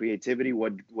talent, what creativity,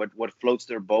 what floats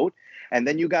their boat, and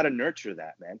then you got to nurture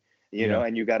that, man.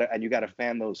 And you got to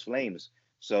fan those flames.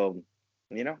 So,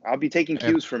 I'll be taking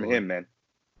cues from him, man.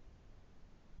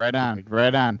 Right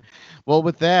on. Well,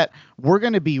 with that, we're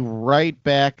going to be right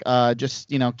back. Just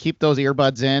keep those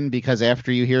earbuds in, because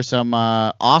after you hear some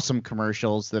awesome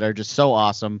commercials that are just so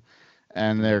awesome,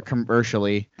 and they're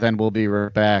commercially, then we'll be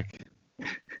right back.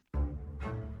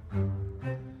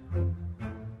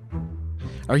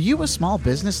 Are you a small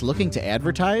business looking to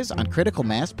advertise on Critical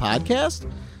Mass Podcast?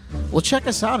 Well, check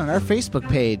us out on our Facebook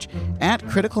page at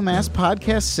Critical Mass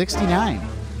Podcast 69.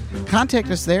 Contact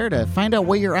us there to find out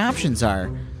what your options are.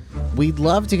 We'd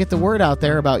love to get the word out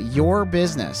there about your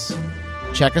business.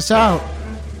 Check us out.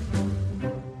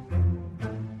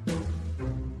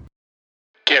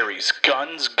 Gary's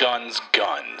Guns.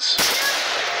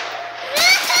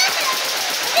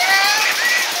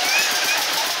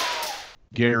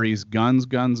 Gary's Guns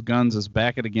is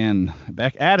back at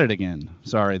it again.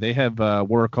 Sorry, they have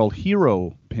what are called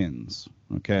hero pins.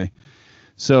 Okay,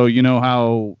 so you know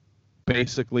how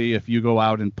basically if you go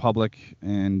out in public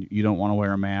and you don't want to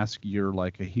wear a mask, you're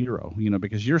like a hero,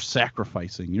 because you're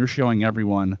sacrificing. You're showing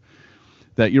everyone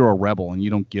that you're a rebel and you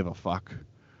don't give a fuck.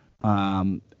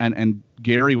 And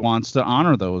Gary wants to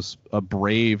honor those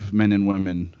brave men and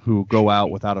women who go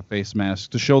out without a face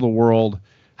mask to show the world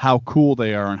how cool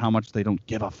they are and how much they don't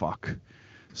give a fuck.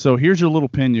 So here's your little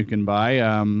pin you can buy.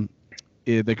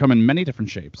 They come in many different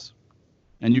shapes,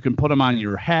 and you can put them on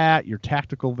your hat, your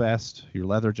tactical vest, your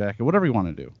leather jacket, whatever you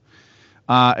want to do.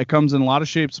 It comes in a lot of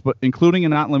shapes, but including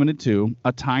and not limited to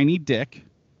a tiny dick,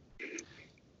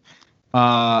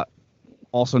 also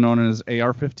known as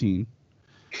AR-15,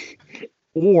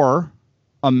 or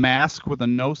a mask with a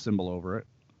no symbol over it.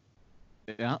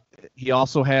 Yeah. He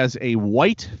also has a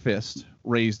white fist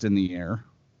raised in the air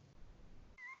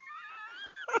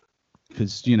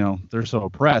because, they're so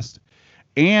oppressed.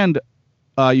 And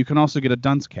you can also get a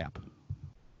dunce cap.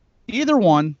 Either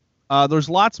one. There's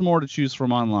lots more to choose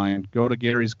from online. Go to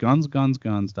Gary's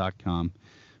gunsguns.com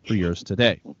for yours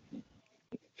today.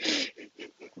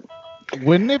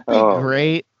 Wouldn't it be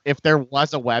great if there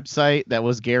was a website that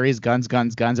was Gary's Guns,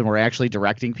 and we're actually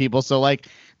directing people? So, like,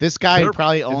 this guy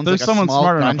probably owns like a small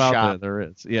gun shop. There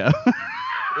is, yeah.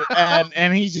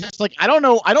 and he's just like, I don't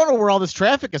know where all this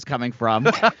traffic is coming from.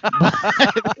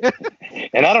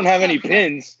 And I don't have any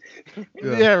pins.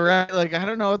 Yeah, right. Like, I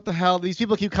don't know what the hell. These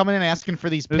people keep coming in asking for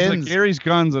these There's pins. Like Gary's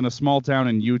Guns in a small town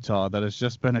in Utah that has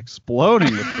just been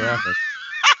exploding with traffic.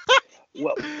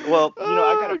 Well,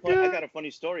 I got a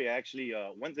funny story. Actually,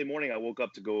 Wednesday morning I woke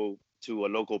up to go to a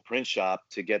local print shop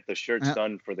to get the shirts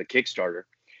done for the Kickstarter,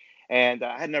 and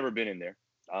I had never been in there.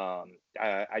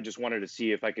 I just wanted to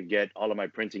see if I could get all of my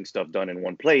printing stuff done in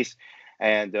one place,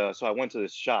 and so I went to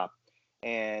this shop,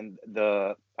 and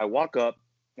I walk up,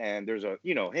 and there's a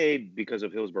hey, because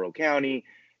of Hillsborough County,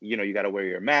 you got to wear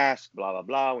your mask, blah blah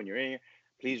blah, when you're in here.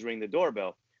 Please ring the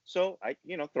doorbell. So I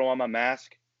throw on my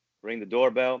mask, ring the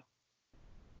doorbell.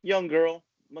 Young girl,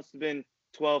 must have been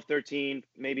 12, 13,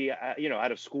 maybe,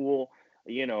 out of school,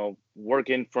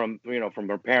 working from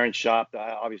her parents' shop.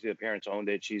 Obviously, the parents owned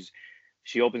it.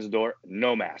 She opens the door,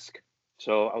 no mask.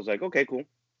 So I was like, okay, cool.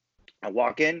 I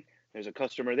walk in, there's a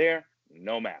customer there,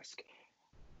 no mask.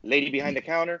 Lady behind the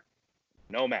counter,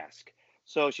 no mask.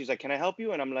 So she's like, can I help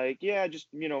you? And I'm like, yeah, just,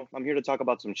 I'm here to talk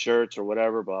about some shirts or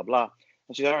whatever, blah, blah.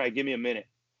 And she's like, all right, give me a minute.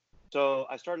 So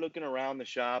I start looking around the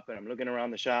shop, and I'm looking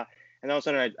around the shop. And all of a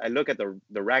sudden, I look at the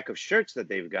rack of shirts that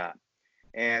they've got.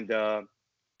 And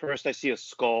first, I see a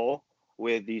skull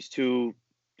with these two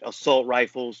assault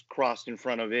rifles crossed in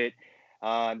front of it.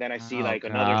 Then I see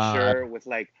another shirt with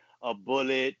like a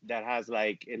bullet that has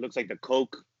it looks like the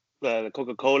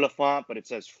Coca-Cola font, but it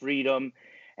says freedom.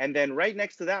 And then right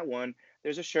next to that one,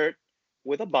 there's a shirt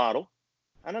with a bottle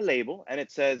and a label, and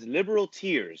it says Liberal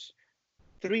Tears,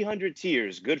 300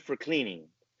 tears, good for cleaning.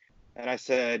 And I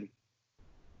said,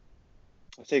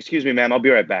 excuse me, ma'am, I'll be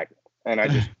right back. And I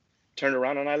just turned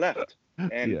around and I left.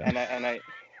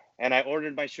 And I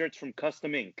ordered my shirts from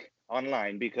Custom Ink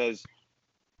online because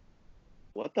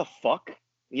what the fuck?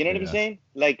 You know what I'm saying?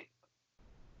 Like,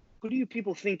 who do you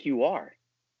people think you are?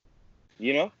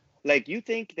 Like, you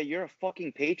think that you're a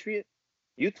fucking patriot?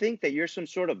 You think that you're some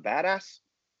sort of badass?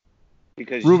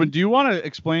 Because Ruben, do you want to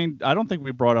explain? I don't think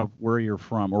we brought up where you're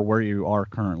from or where you are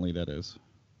currently. That is.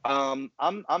 I'm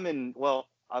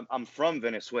from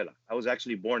Venezuela. I was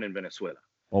actually born in Venezuela.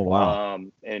 Oh wow.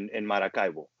 In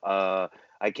Maracaibo. I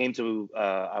came to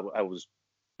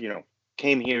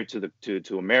came here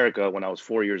to America when I was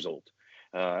 4 years old.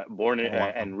 Born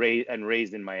and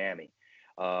raised in Miami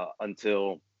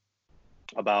until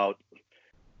about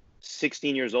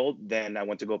 16 years old. Then I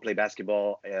went to go play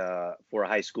basketball for a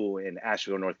high school in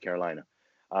Asheville, North Carolina,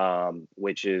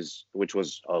 which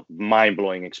was a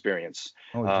mind-blowing experience.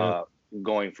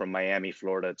 Going from Miami,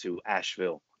 Florida to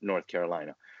Asheville, North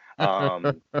Carolina.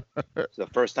 It's the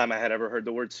first time I had ever heard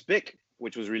the word spick,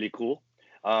 which was really cool.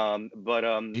 But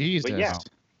yeah,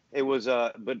 it was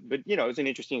but it was an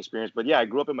interesting experience. But yeah, I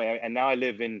grew up in Miami, and now I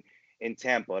live in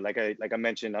Tampa. Like I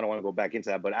mentioned, I don't want to go back into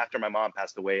that, but after my mom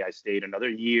passed away, I stayed another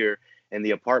year in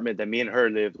the apartment that me and her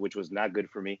lived, which was not good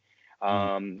for me.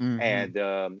 And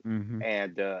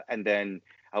then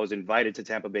I was invited to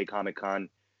Tampa Bay Comic Con.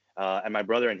 And my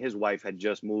brother and his wife had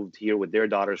just moved here with their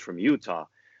daughters from Utah.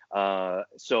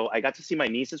 So I got to see my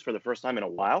nieces for the first time in a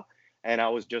while. And I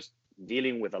was just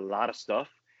dealing with a lot of stuff.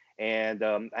 And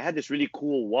I had this really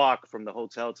cool walk from the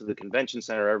hotel to the convention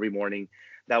center every morning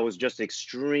that was just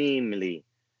extremely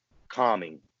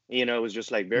calming. It was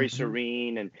just like very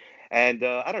serene. And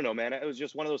I don't know, man, it was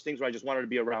just one of those things where I just wanted to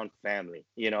be around family.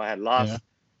 I had lost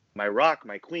my rock,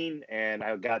 my queen, and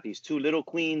I got these two little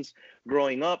queens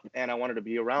growing up, and I wanted to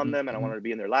be around them, and I wanted to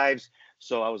be in their lives.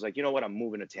 So I was like, you know what, I'm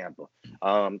moving to Tampa.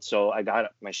 So I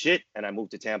got my shit, and I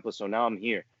moved to Tampa. So now I'm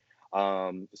here.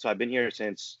 So I've been here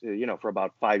since, for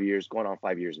about 5 years, going on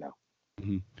 5 years now.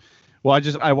 Mm-hmm. Well,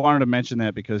 I wanted to mention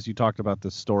that because you talked about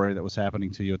the story that was happening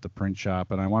to you at the print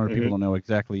shop, and I wanted people to know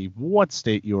exactly what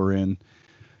state you were in.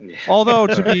 Yeah. Although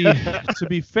to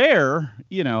be fair,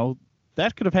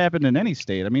 that could have happened in any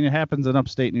state. I mean, it happens in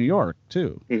upstate New York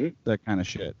too. That kind of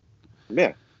shit.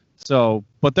 Yeah. So,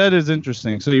 but that is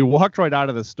interesting. So you walked right out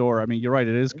of the store. I mean, you're right.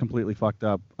 It is completely fucked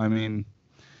up. I mean,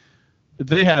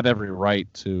 they have every right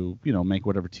to, make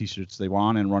whatever T-shirts they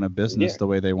want and run a business the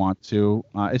way they want to.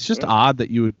 It's just odd that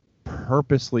you would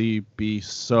purposely be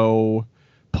so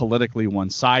politically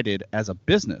one-sided as a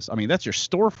business. I mean, that's your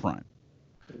storefront.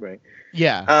 Right.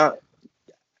 Yeah.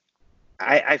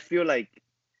 I feel like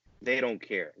they don't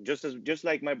care. Just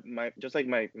like my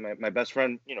best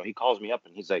friend, he calls me up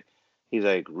and he's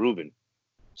like, Ruben,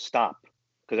 stop.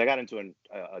 Because I got into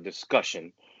a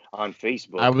discussion on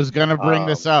Facebook. I was gonna bring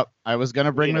this up.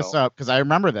 Because I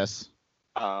remember this.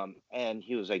 And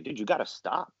he was like, dude, you gotta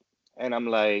stop. And I'm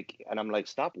like,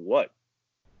 stop what?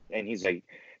 And he's like,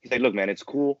 look, man, it's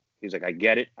cool. He's like, I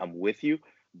get it. I'm with you,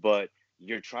 but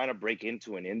you're trying to break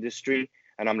into an industry.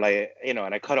 And I'm like, and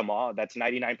I cut him off. That's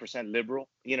 99% liberal.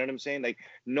 You know what I'm saying? Like,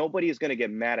 nobody is gonna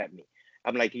get mad at me.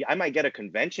 I'm like, I might get a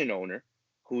convention owner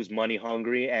who's money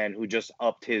hungry and who just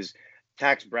upped his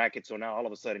tax bracket, so now all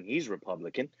of a sudden he's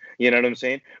Republican. You know what I'm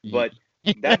saying? But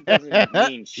that doesn't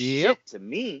mean shit to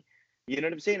me. You know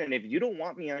what I'm saying? And if you don't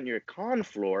want me on your con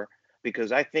floor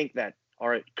because I think that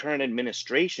our current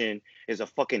administration is a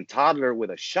fucking toddler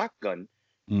with a shotgun,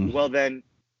 well then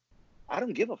I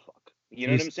don't give a fuck. You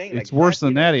know what I'm saying? It's worse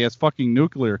than that. He has fucking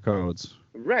nuclear codes.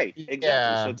 Right. Exactly.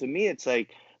 Yeah. So to me, it's like,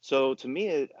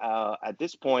 at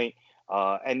this point,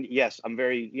 and yes, I'm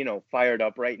very, fired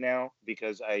up right now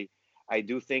because I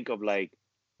do think of like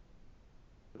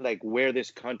where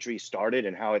this country started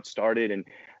and how it started and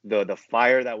the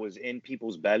fire that was in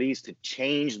people's bellies to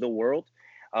change the world.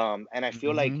 And I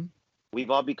feel like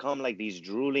we've all become like these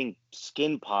drooling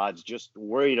skin pods, just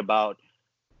worried about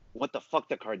what the fuck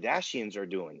the Kardashians are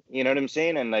doing. You know what I'm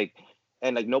saying? And like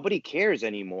nobody cares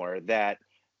anymore that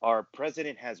our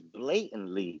president has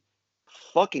blatantly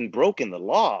fucking broken the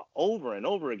law over and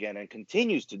over again and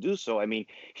continues to do so. I mean,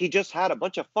 he just had a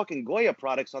bunch of fucking Goya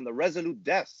products on the Resolute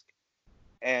desk.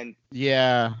 And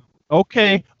yeah.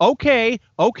 Okay,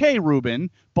 Ruben,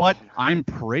 but I'm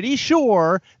pretty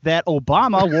sure that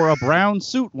Obama wore a brown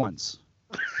suit once.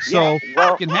 So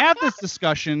we can have this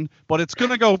discussion, but it's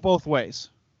going to go both ways.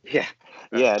 Yeah.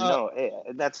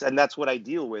 That's what I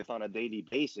deal with on a daily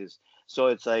basis. So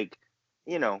it's like,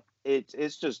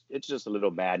 it's just a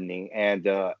little maddening, and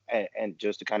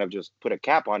just to kind of just put a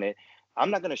cap on it, I'm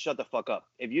not gonna shut the fuck up.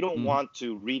 If you don't want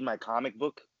to read my comic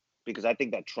book because I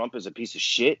think that Trump is a piece of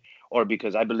shit, or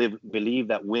because I believe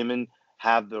that women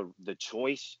have the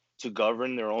choice to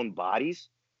govern their own bodies,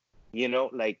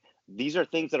 like these are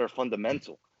things that are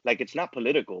fundamental. Like, it's not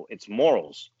political, it's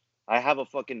morals. I have a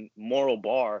fucking moral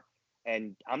bar,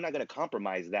 and I'm not gonna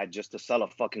compromise that just to sell a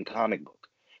fucking comic book.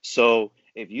 So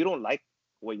if you don't like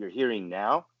what you're hearing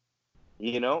now,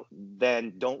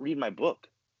 then don't read my book,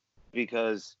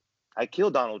 because I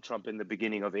killed Donald Trump in the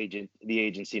beginning of the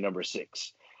Agency number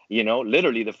 6.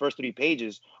 Literally the first 3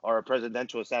 pages are a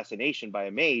presidential assassination by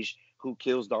a mage who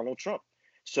kills Donald Trump.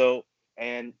 So,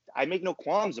 and I make no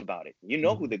qualms about it. You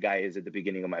know who the guy is at the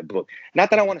beginning of my book.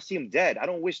 Not that I want to see him dead. I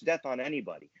don't wish death on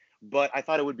anybody, but I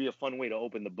thought it would be a fun way to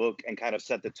open the book and kind of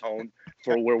set the tone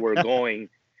for where we're going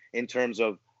in terms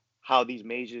of how these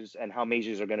mages and how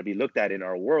mages are going to be looked at in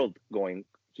our world going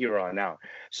here on out.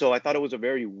 So I thought it was a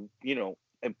very,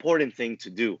 important thing to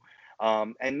do.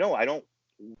 And no, I don't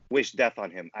wish death on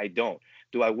him. I don't.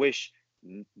 Do I wish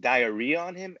diarrhea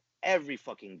on him? Every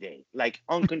fucking day. Like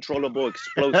uncontrollable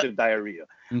explosive diarrhea.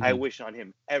 I wish on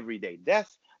him every day.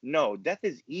 Death? No, death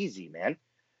is easy, man.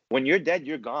 When you're dead,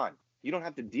 you're gone. You don't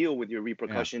have to deal with your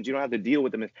repercussions. You don't have to deal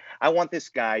with them. I want this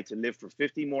guy to live for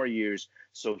 50 more years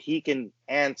so he can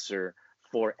answer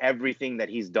for everything that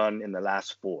he's done in the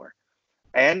last 4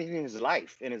 and in his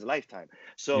lifetime.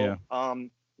 So,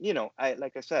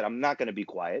 like I said, I'm not going to be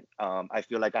quiet. I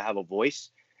feel like I have a voice,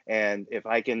 and if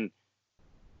I can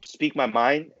speak my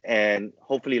mind and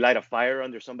hopefully light a fire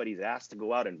under somebody's ass to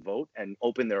go out and vote and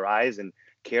open their eyes and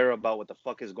care about what the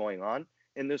fuck is going on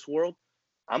in this world,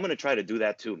 I'm going to try to do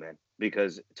that too, man.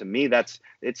 Because to me,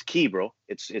 it's key, bro.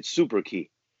 It's super key.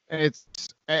 It's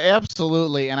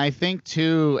absolutely. And I think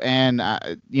too, and,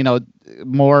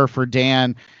 more for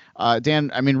Dan,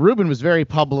 Dan, I mean, Ruben was very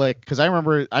public, because I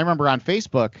remember on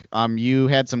Facebook, you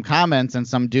had some comments and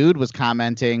some dude was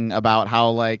commenting about how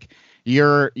like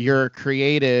you're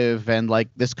creative and like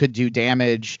this could do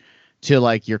damage to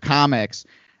like your comics.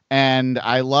 And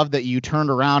I love that you turned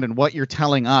around and what you're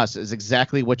telling us is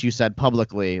exactly what you said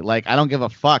publicly. Like, I don't give a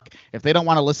fuck if they don't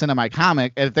want to listen to my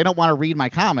comic, if they don't want to read my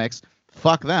comics,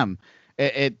 fuck them.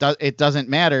 It doesn't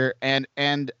matter.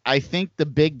 And I think the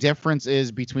big difference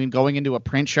is between going into a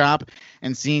print shop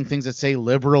and seeing things that say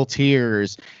liberal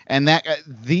tears, and that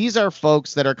these are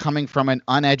folks that are coming from an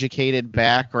uneducated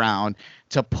background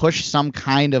to push some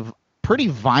kind of pretty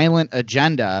violent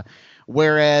agenda,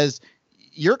 whereas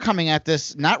you're coming at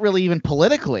this not really even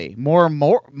politically, more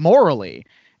morally,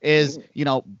 is, you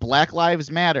know, Black Lives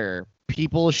Matter.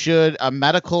 People should,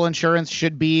 medical insurance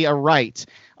should be a right.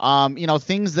 You know,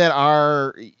 things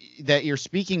that you're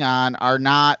speaking on are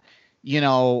not, you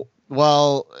know,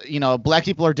 well, you know, black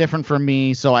people are different from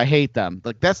me, so I hate them.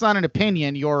 Like, that's not an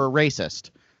opinion. You're a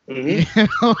racist. You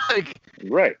know, like,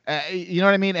 Right. You know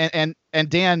what I mean? And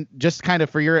Dan, just kind of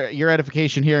for your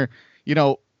edification here, you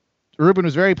know, Ruben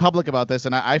was very public about this,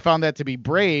 and I found that to be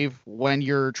brave when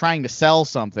you're trying to sell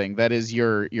something that is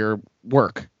your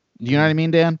work. You know what I mean,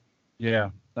 Dan?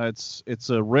 Yeah, it's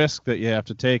a risk that you have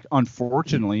to take,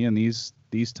 unfortunately, in these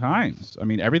times. I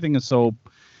mean, everything is so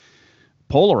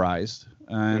polarized,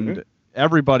 and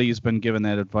everybody's been given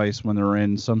that advice when they're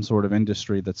in some sort of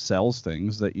industry that sells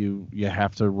things, that you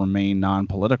have to remain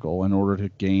non-political in order to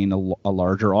gain a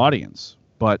larger audience.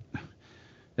 But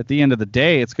at the end of the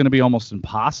day, it's going to be almost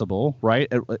impossible,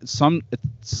 right? Some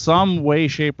way,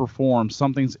 shape, or form,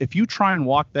 if you try and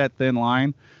walk that thin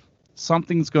line,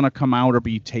 something's going to come out or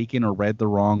be taken or read the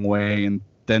wrong way, and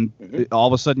then all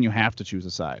of a sudden you have to choose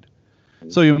a side.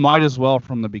 So you might as well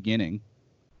from the beginning.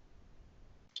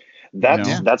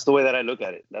 That's the way that I look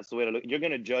at it. That's the way to look. You're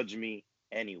going to judge me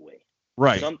anyway.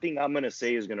 Right. Something I'm going to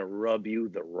say is going to rub you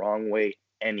the wrong way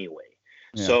anyway.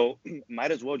 Yeah. So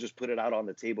might as well just put it out on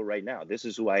the table right now. This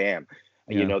is who I am.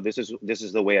 You know, this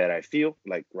is the way that I feel.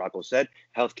 Like Rocco said,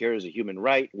 healthcare is a human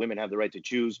right. Women have the right to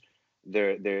choose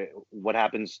their what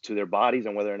happens to their bodies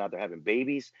and whether or not they're having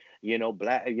babies.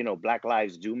 Black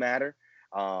lives do matter.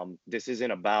 This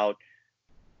isn't about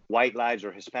white lives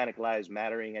or Hispanic lives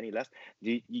mattering any less.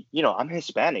 I'm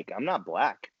Hispanic. I'm not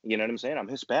black. You know what I'm saying? I'm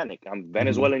Hispanic. I'm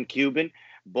Venezuelan, Cuban.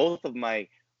 Both of my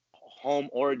home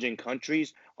origin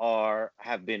countries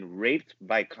have been raped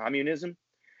by communism.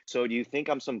 So do you think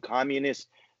I'm some communist,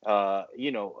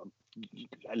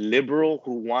 liberal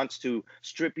who wants to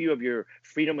strip you of your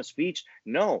freedom of speech?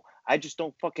 No, I just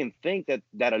don't fucking think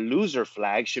that a loser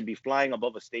flag should be flying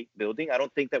above a state building. I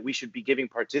don't think that we should be giving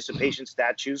participation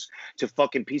statues to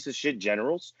fucking piece of shit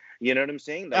generals. You know what I'm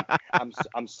saying? Like,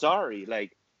 I'm sorry.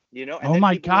 Like, you know. Oh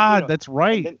my God, that's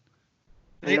right.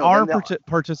 They are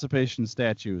participation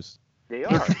statues. They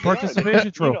are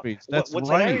participation trophies. That's what's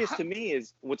right. Hilarious to me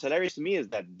is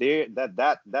that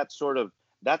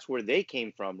that's where they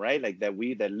came from, right? Like that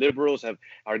liberals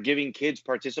are giving kids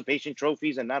participation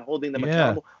trophies and not holding them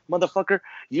accountable. Motherfucker,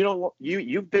 you know,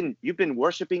 you've been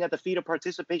worshiping at the feet of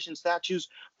participation statues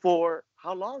for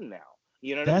how long now?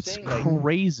 You know what I'm saying? That's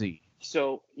crazy.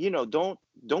 So, you know, don't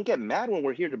get mad when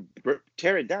we're here to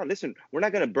tear it down. Listen, we're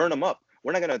not going to burn them up.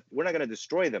 We're not going to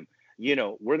destroy them. You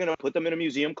know, we're going to put them in a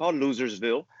museum called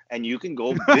Losersville, and you can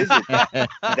go visit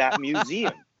that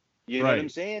museum. You know what I'm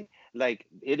saying? Like,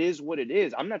 it is what it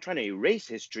is. I'm not trying to erase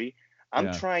history.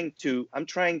 I'm fighting so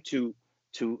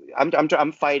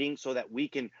that we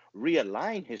can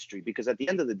realign history, because at the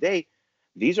end of the day,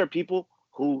 these are people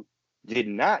who did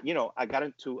not, you know, I got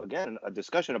into, again, a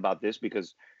discussion about this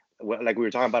because, like we were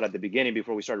talking about at the beginning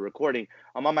before we started recording,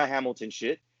 I'm on my Hamilton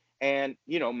shit. And,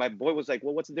 you know, my boy was like,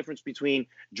 well, what's the difference between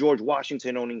George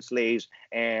Washington owning slaves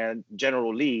and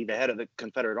General Lee, the head of the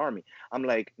Confederate Army? I'm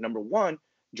like, number one,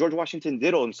 George Washington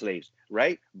did own slaves,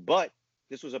 right? But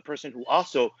this was a person who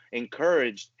also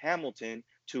encouraged Hamilton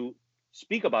to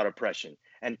speak about oppression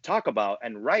and talk about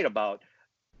and write about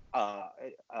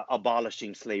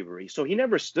abolishing slavery. So he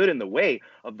never stood in the way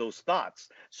of those thoughts.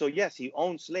 So yes, he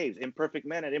owned slaves, imperfect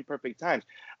men at imperfect times.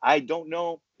 I don't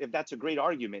know if that's a great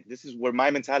argument. This is where my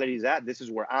mentality is at. This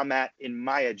is where I'm at in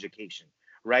my education,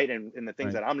 right? And the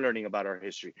things that I'm learning about our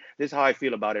history. This is how I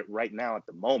feel about it right now at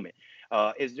the moment.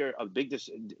 Is there a big,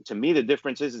 to me, the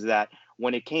difference is that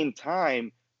when it came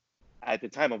time, at the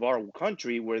time of our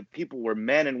country, where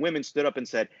men and women stood up and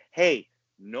said, hey,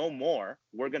 no more.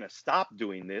 We're going to stop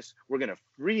doing this. We're going to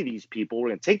free these people. We're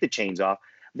going to take the chains off.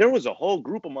 There was a whole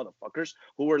group of motherfuckers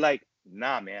who were like,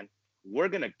 nah, man, we're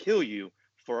going to kill you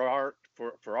for our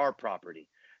property.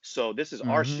 So this is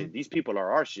our shit. These people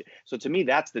are our shit. So to me,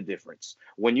 that's the difference.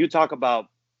 When you talk about,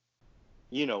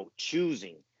 you know,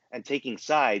 choosing and taking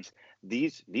sides,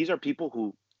 these are people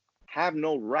who have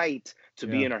no right to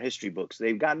be in our history books.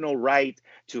 They've got no right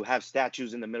to have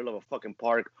statues in the middle of a fucking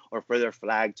park or for their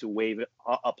flag to wave it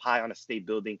up high on a state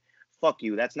building. Fuck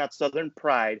you. That's not Southern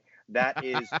pride. That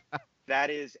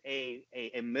is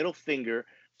a middle finger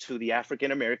to the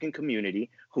African American community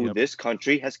who this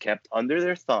country has kept under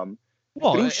their thumb.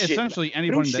 Well, essentially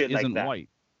anybody that isn't white.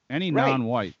 Any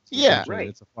non-white. Yeah. Right.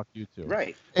 It's a fuck you too.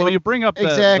 Right. Well, you bring up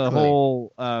Exactly. the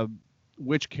whole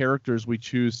which characters we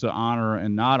choose to honor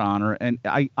and not honor, and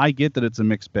I get that it's a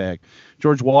mixed bag.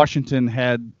 George Washington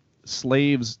had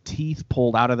slaves' teeth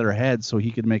pulled out of their heads so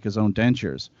he could make his own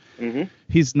dentures. Mm-hmm.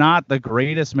 He's not the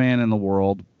greatest man in the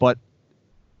world, but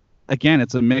again,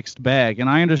 it's a mixed bag. And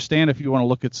I understand if you want to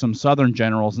look at some Southern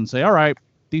generals and say, all right,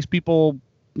 these people,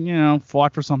 you know,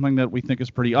 fought for something that we think is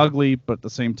pretty ugly, but at the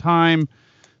same time,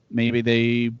 maybe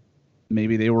they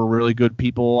were really good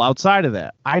people outside of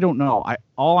that. I don't know.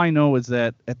 All I know is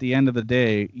that at the end of the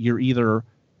day, you're either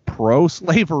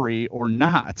pro-slavery or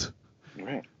not.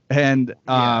 Right. And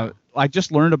I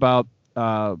just learned about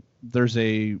there's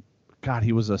he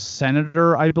was a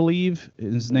senator, I believe.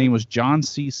 His name was John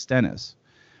C. Stennis.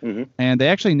 Mm-hmm. And they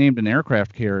actually named an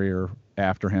aircraft carrier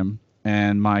after him.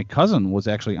 And my cousin was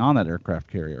actually on that aircraft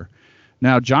carrier.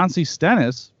 Now, John C.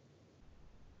 Stennis,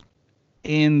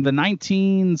 in the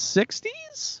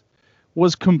 1960s,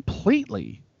 was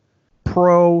completely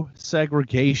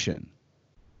pro-segregation.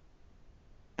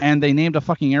 And they named a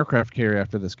fucking aircraft carrier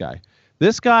after this guy.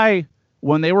 This guy,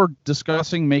 when they were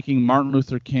discussing making Martin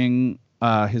Luther King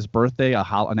his birthday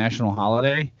a national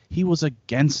holiday, he was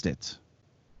against it.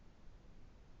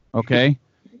 Okay?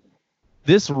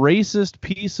 This racist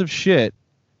piece of shit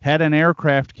had an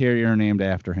aircraft carrier named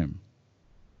after him.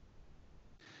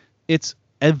 It's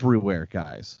everywhere,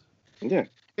 guys. Yeah.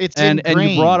 It's and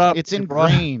ingrained. You brought up it's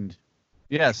ingrained.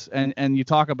 Yes, and you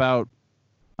talk about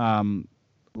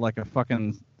like a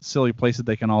fucking silly place that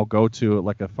they can all go to,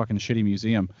 like a fucking shitty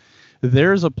museum.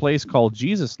 There's a place called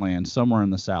Jesus Land somewhere in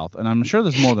the South, and I'm sure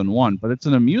there's more than one, but it's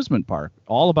an amusement park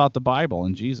all about the Bible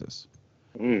and Jesus.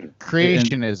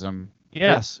 Creationism.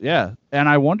 Yes, yeah. And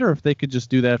I wonder if they could just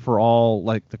do that for all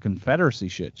like the Confederacy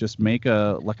shit. Just make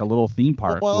a little theme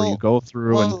park where you go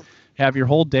through and have your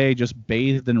whole day just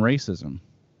bathed in racism.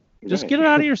 Just get it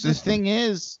out of your system. The thing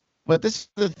is, but this is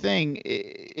the thing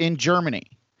in Germany.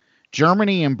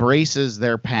 Germany embraces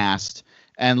their past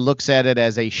and looks at it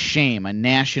as a shame, a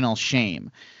national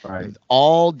shame. Right.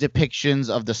 All depictions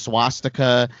of the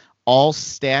swastika, all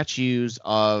statues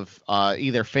of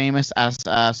either famous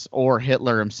SS or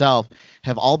Hitler himself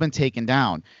have all been taken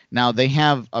down. Now they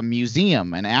have a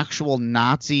museum, an actual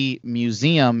Nazi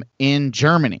museum in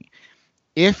Germany.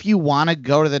 If you want to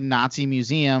go to the Nazi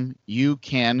museum, you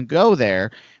can go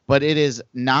there, but it is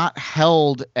not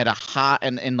held at a high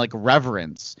and like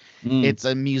reverence. It's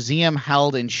a museum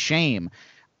held in shame.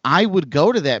 I would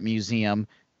go to that museum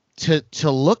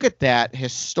to look at that,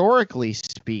 historically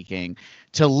speaking,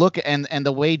 to look and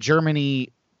the way Germany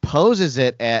poses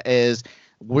it is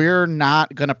we're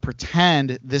not going to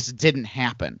pretend this didn't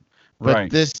happen, but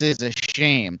this is a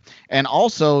shame. And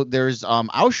also there's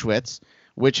Auschwitz,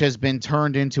 which has been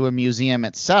turned into a museum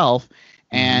itself.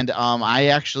 And I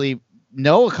actually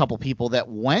know a couple people that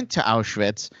went to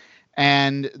Auschwitz,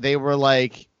 and they were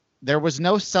like, there was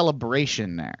no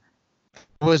celebration there.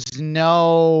 There was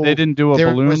no. They didn't do a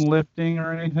balloon lifting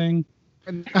or anything.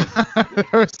 There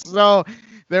was no,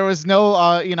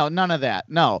 none of that.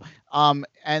 No. And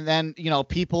then,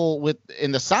 people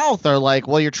in the South are like,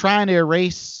 well, you're trying to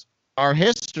erase our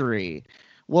history.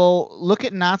 Well, look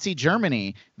at Nazi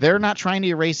Germany. They're not trying to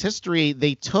erase history.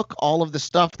 They took all of the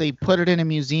stuff, they put it in a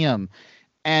museum,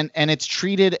 and it's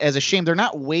treated as a shame. They're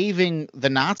not waving the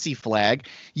Nazi flag.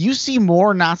 You see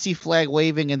more Nazi flag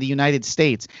waving in the United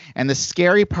States. And the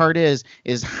scary part is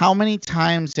how many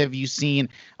times have you seen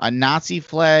a Nazi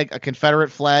flag, a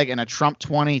Confederate flag, and a Trump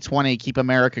 2020 Keep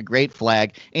America Great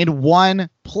flag in one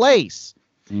place?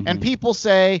 And people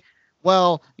say,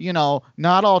 well,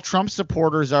 not all Trump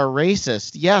supporters are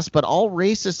racist. Yes, but all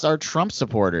racists are Trump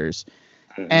supporters.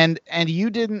 And you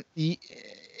didn't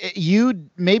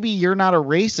maybe you're not a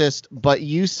racist, but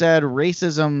you said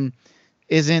racism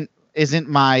isn't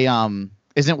my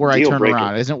isn't where I turn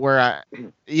around. Isn't where I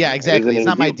Yeah, exactly. It's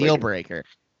not my deal breaker.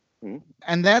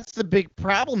 And that's the big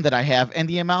problem that I have. And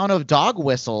the amount of dog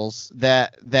whistles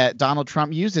that Donald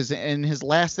Trump uses. In his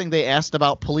last thing, they asked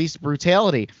about police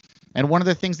brutality. And one of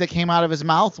the things that came out of his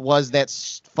mouth was that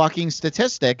fucking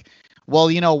statistic. Well,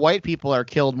 white people are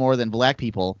killed more than black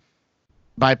people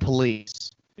by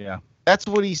police. Yeah. That's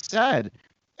what he said.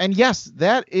 And yes,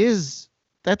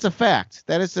 that's a fact.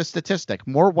 That is a statistic.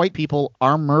 More white people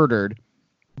are murdered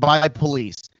by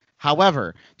police.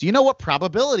 However, do you know what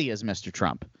probability is, Mr.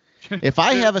 Trump? If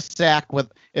I have a sack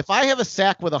with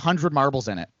 100 marbles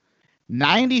in it,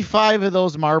 95 of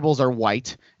those marbles are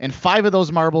white and 5 of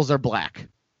those marbles are black.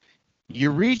 You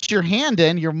reach your hand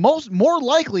in, you're more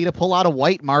likely to pull out a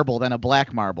white marble than a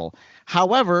black marble.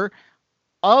 However,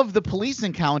 of the police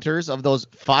encounters of those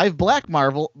 5 black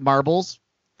marbles,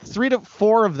 3 to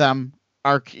 4 of them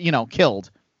are,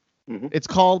 killed. Mm-hmm. It's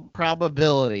called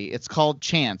probability. It's called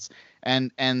chance.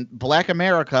 And Black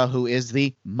America, who is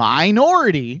the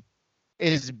minority,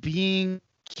 is being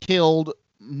killed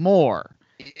more.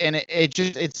 And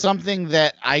it's something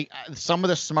that some of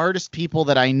the smartest people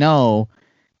that I know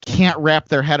can't wrap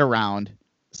their head around.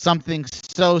 Something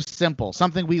so simple,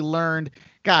 something we learned,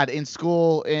 in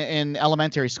school, in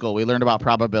elementary school, we learned about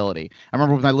probability. I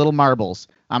remember with my little marbles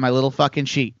on my little fucking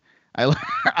sheet,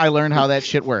 I learned how that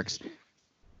shit works.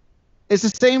 It's the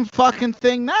same fucking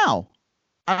thing now.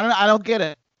 I don't get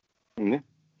it. Mm-hmm.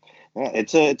 Yeah,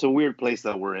 it's a weird place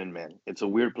that we're in, man. It's a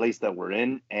weird place that we're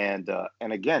in, and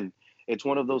again, it's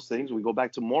one of those things. We go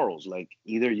back to morals. Like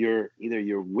either you're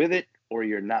with it or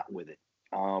you're not with it.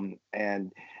 And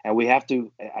we have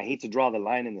to. I hate to draw the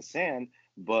line in the sand,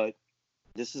 but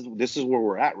this is where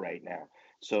we're at right now.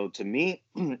 So to me,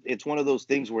 it's one of those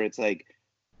things where it's like,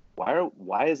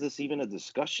 why is this even a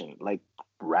discussion? Like,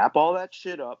 wrap all that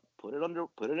shit up, put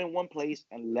it in one place,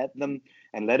 and let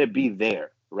it be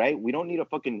there. Right? We don't need a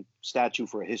fucking statue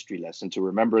for a history lesson to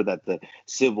remember that the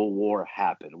Civil War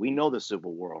happened. We know the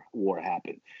Civil War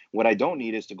happened. What I don't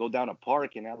need is to go down a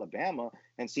park in Alabama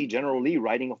and see General Lee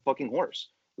riding a fucking horse.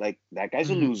 Like, that guy's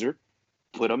a loser.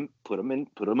 Put him in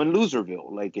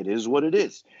Loserville. Like, it is what it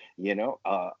is.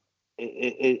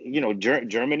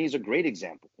 Germany's a great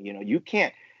example. You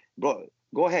can't, bro.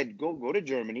 Go ahead, go to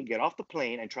Germany, get off the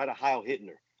plane, and try to Heil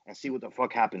Hitler and see what the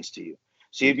fuck happens to you.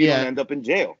 See if you don't end up in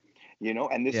jail.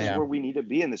 And this is where we need to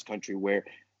be in this country where,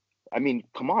 I mean,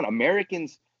 come on,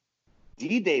 Americans,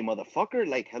 D-Day, motherfucker.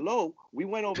 Like, hello, we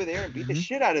went over there and beat the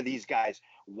shit out of these guys.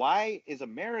 Why is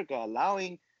America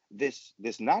allowing this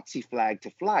Nazi flag to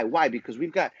fly? Why? Because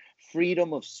we've got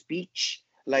freedom of speech.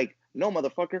 Like, no,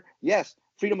 motherfucker. Yes,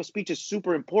 freedom of speech is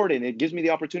super important. It gives me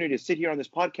the opportunity to sit here on this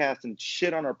podcast and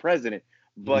shit on our president.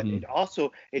 But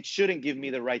it shouldn't give me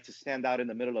the right to stand out in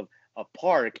the middle of a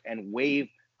park and wave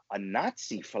a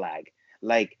Nazi flag.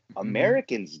 Like,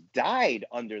 Americans died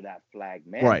under that flag,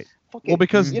 man. Right. Well,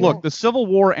 because look, the Civil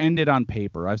War ended on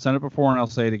paper. I've said it before and I'll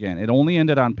say it again. It only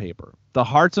ended on paper. The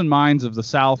hearts and minds of the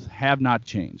South have not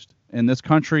changed, and this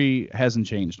country hasn't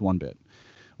changed one bit.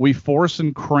 We force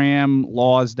and cram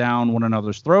laws down one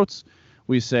another's throats.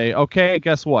 We say, okay,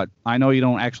 guess what? I know you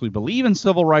don't actually believe in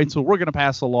civil rights, so we're going to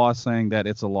pass a law saying that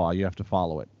it's a law. You have to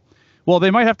follow it. Well,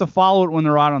 they might have to follow it when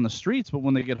they're out on the streets, but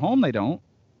when they get home, they don't.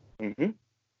 Mm-hmm.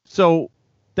 So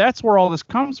that's where all this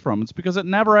comes from. It's because it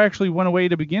never actually went away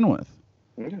to begin with.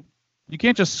 Mm-hmm. You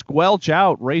can't just squelch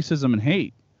out racism and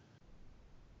hate.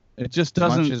 It just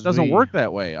doesn't work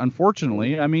that way,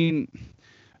 unfortunately. I mean,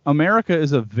 America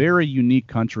is a very unique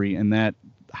country in that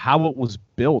how it was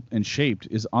built and shaped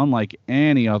is unlike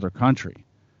any other country.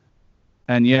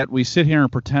 And yet we sit here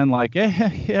and pretend like,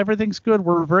 everything's good.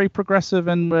 We're very progressive,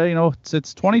 and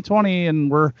it's 2020,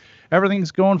 and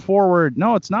everything's going forward.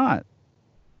 No, it's not.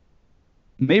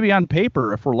 Maybe on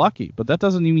paper if we're lucky, but that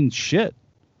doesn't even mean shit.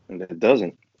 It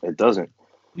doesn't.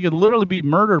 You could literally be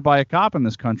murdered by a cop in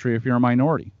this country if you're a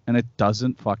minority, and it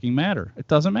doesn't fucking matter. It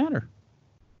doesn't matter.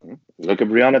 Look at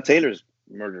Breonna Taylor's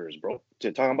murderers, bro.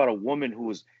 You're talking about a woman who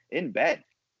was in bed,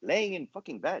 laying in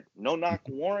fucking bed, no knock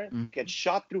warrant, gets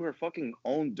shot through her fucking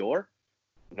own door.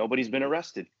 Nobody's been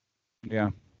arrested.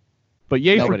 Yeah, but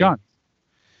yay for guns.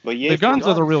 But yay the for guns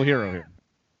are the real hero here.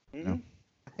 Mm-hmm.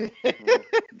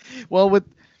 Well,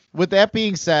 with that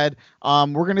being said,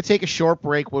 we're going to take a short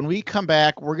break. When we come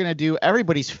back, we're going to do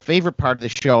everybody's favorite part of the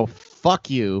show, fuck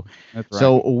you. That's right.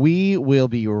 So we will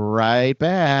be right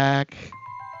back.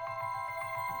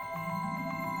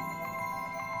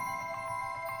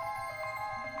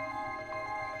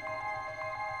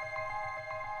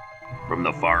 From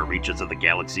the far reaches of the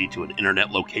galaxy to an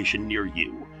internet location near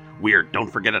you, we're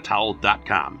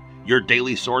Don'tForgetATowel.com, your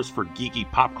daily source for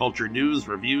geeky pop culture news,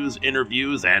 reviews,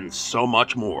 interviews, and so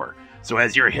much more. So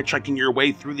as you're hitchhiking your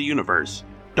way through the universe,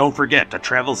 don't forget to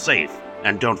travel safe,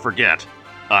 and don't forget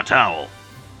a towel.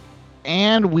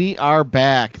 And we are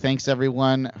back. Thanks,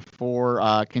 everyone,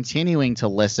 for continuing to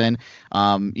listen.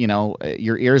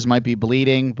 Your ears might be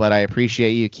bleeding, but I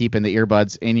appreciate you keeping the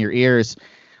earbuds in your ears.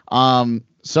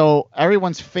 So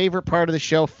everyone's favorite part of the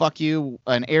show, fuck you,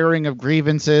 an airing of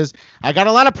grievances. I got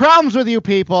a lot of problems with you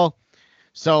people.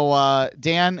 So,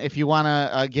 Dan, if you want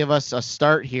to give us a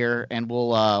start here, and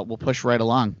we'll push right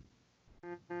along.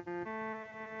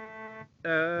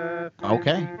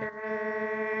 Okay.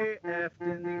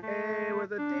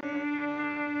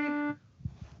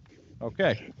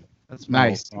 Okay, that's my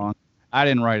Nice. song. I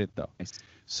didn't write it though.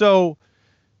 So,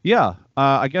 yeah,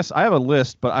 I guess I have a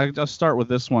list, but I'll just start with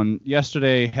this one.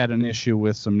 Yesterday, had an issue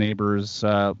with some neighbors,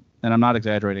 and I'm not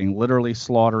exaggerating, literally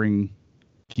slaughtering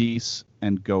geese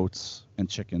and goats and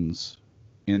chickens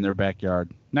in their backyard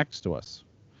next to us.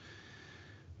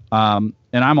 And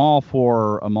I'm all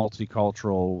for a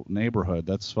multicultural neighborhood.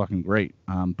 That's fucking great.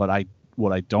 But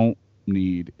what I don't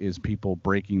need is people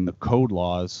breaking the code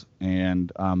laws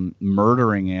and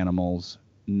murdering animals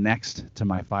next to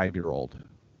my 5-year-old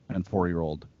and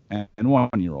 4-year-old and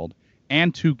 1-year-old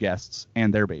and 2 guests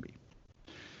and their baby.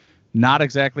 Not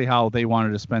exactly how they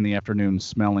wanted to spend the afternoon,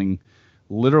 smelling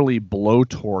literally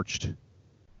blowtorched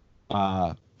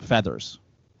feathers.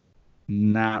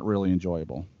 Not really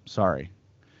enjoyable. Sorry.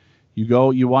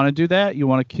 You want to do that? You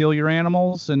want to kill your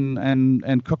animals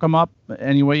and cook them up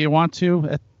any way you want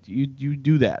to? You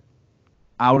do that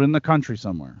out in the country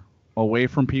somewhere, away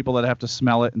from people that have to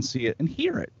smell it and see it and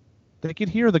hear it. They could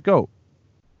hear the goat.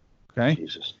 Okay?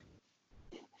 Jesus.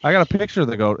 I got a picture of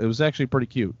the goat. It was actually pretty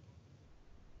cute.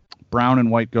 Brown and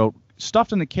white goat.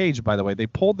 Stuffed in the cage, by the way. They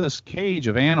pulled this cage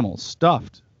of animals.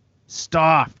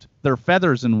 Stuffed. Their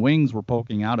feathers and wings were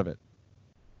poking out of it.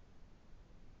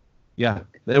 Yeah.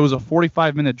 It was a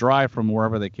 45-minute drive from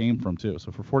wherever they came from, too.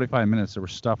 So for 45 minutes, they were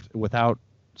stuffed without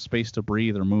space to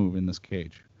breathe or move in this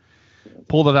cage.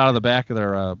 Pulled it out of the back of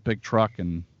their big truck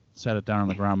and set it down on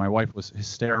the ground. My wife was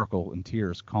hysterical in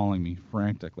tears, calling me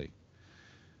frantically.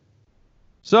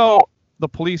 So the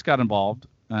police got involved,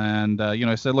 and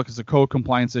I said, look, it's a code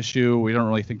compliance issue. We don't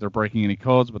really think they're breaking any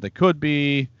codes, but they could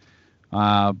be.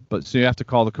 But so you have to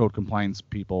call the code compliance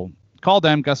people. Call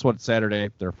them. Guess what? It's Saturday.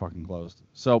 They're fucking closed.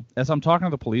 So as I'm talking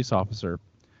to the police officer,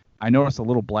 I noticed a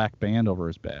little black band over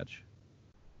his badge.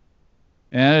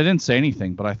 And I didn't say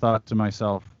anything, but I thought to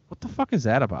myself, what the fuck is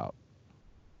that about?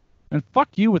 And fuck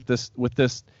you with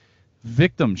this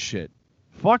victim shit.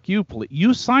 Fuck you, police.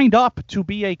 You signed up to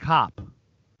be a cop.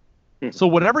 So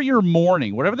whatever you're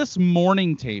mourning, whatever this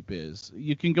mourning tape is,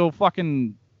 you can go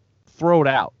fucking throw it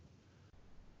out.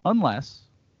 Unless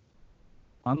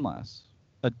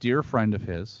a dear friend of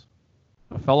his,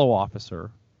 a fellow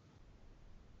officer,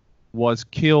 was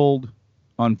killed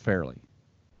unfairly.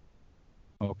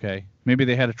 Okay? Maybe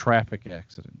they had a traffic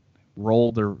accident,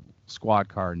 rolled their squad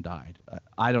car and died.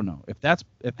 I don't know. If that's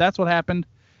what happened,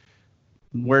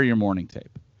 wear your mourning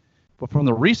tape. But from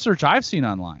the research I've seen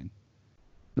online,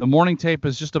 the mourning tape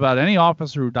is just about any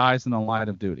officer who dies in the line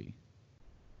of duty.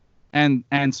 And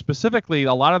specifically,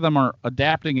 a lot of them are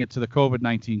adapting it to the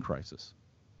COVID-19 crisis.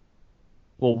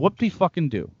 Well, whoop-de-fucking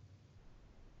do.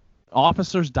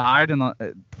 Officers died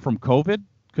from COVID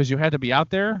because you had to be out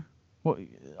there? Well,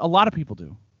 a lot of people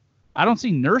do. I don't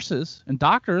see nurses and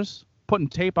doctors putting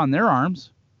tape on their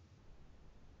arms.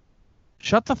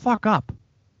 Shut the fuck up.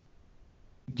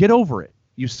 Get over it.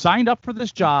 You signed up for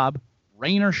this job,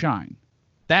 rain or shine.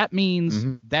 That means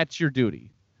that's your duty.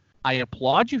 I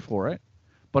applaud you for it,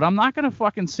 but I'm not going to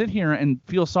fucking sit here and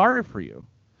feel sorry for you.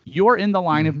 You're in the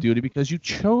line of duty because you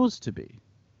chose to be.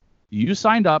 You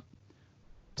signed up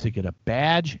to get a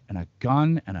badge and a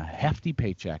gun and a hefty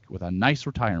paycheck with a nice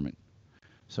retirement.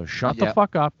 So shut the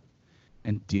fuck up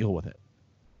and deal with it.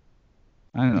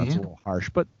 I don't know, it's a little harsh,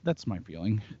 but that's my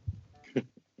feeling.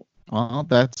 Well,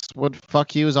 that's what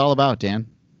fuck you is all about, Dan.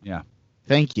 Yeah.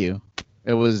 Thank you.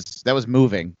 That was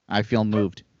moving. I feel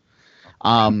moved.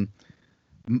 My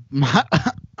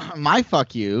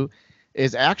fuck you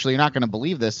is actually, you're not going to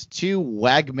believe this, to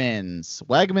Wegmans.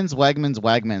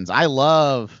 Wegmans. I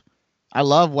love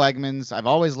Wegmans. I've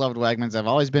always loved Wegmans. I've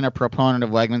always been a proponent of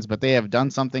Wegmans, but they have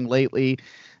done something lately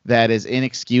that is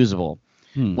inexcusable.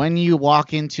 When you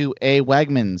walk into a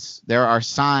Wegmans, there are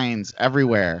signs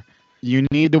everywhere. You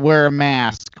need to wear a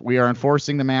mask. We are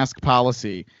enforcing the mask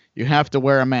policy. You have to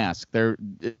wear a mask.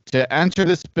 To enter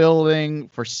this building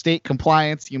for state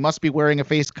compliance, you must be wearing a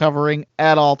face covering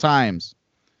at all times.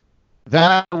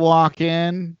 Then I walk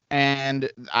in, and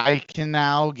I can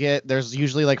now there's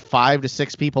usually like 5 to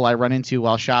 6 people I run into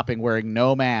while shopping wearing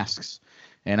no masks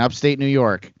in upstate New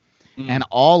York. And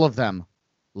all of them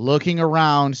looking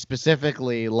around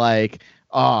specifically like,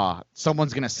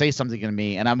 someone's going to say something to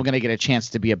me, and I'm going to get a chance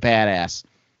to be a badass.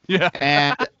 Yeah.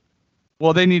 And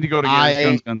well, they need to go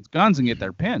to guns and get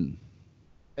their pin.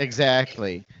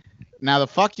 Exactly. Now, the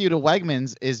fuck you to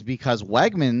Wegmans is because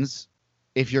Wegmans,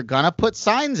 if you're going to put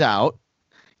signs out,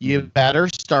 you better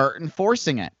start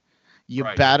enforcing it. you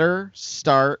Right. better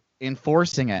start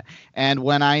enforcing it. And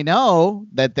when I know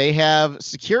that they have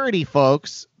security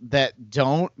folks that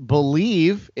don't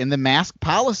believe in the mask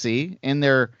policy in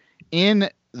their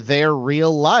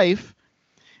real life,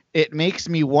 it makes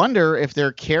me wonder if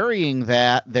they're carrying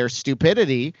their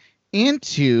stupidity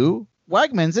into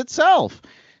Wegmans itself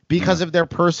because of their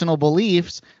personal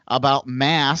beliefs about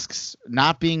masks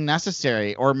not being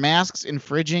necessary or masks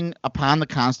infringing upon the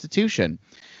Constitution.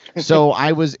 So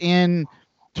I'll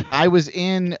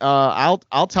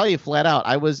tell you flat out,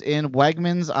 I was in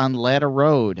Wegmans on Ladder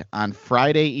Road on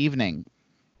Friday evening.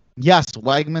 Yes,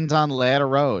 Wegmans on Ladder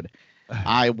Road.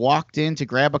 I walked in to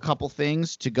grab a couple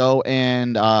things to go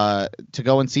and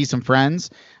see some friends.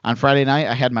 On Friday night,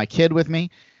 I had my kid with me.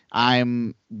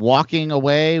 I'm walking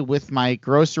away with my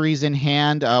groceries in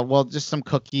hand. Just some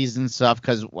cookies and stuff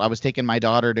because I was taking my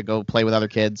daughter to go play with other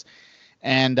kids.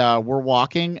 And we're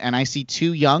walking, and I see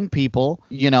two young people,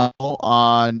 no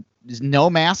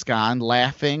mask on,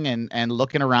 laughing and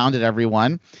looking around at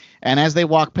everyone. And as they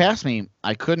walk past me,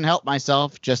 I couldn't help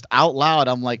myself. Just out loud,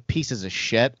 I'm like, pieces of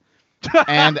shit.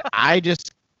 And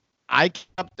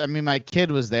my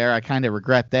kid was there. I kind of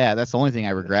regret that. That's the only thing I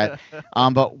regret.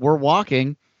 But we're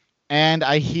walking, and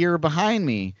I hear behind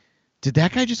me, did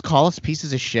that guy just call us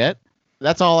pieces of shit?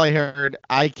 That's all I heard.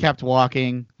 I kept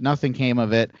walking. Nothing came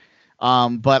of it.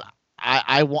 But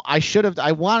I should have.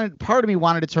 Part of me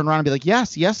wanted to turn around and be like,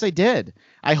 yes, I did.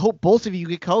 I hope both of you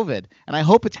get COVID, and I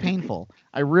hope it's painful.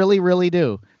 I really, really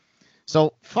do.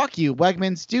 So fuck you,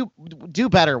 Wegmans. Do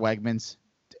better, Wegmans.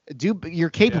 You're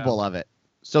capable of it.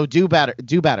 So do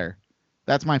better.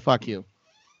 That's my fuck you.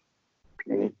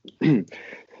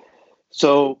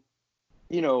 So,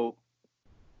 that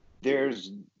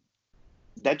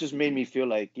just made me feel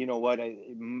like, you know what,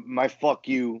 my fuck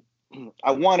you,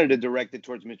 I wanted to direct it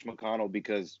towards Mitch McConnell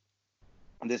because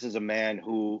this is a man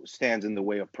who stands in the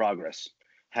way of progress,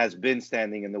 has been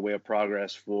standing in the way of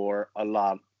progress for a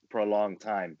long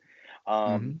time.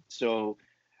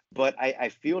 But I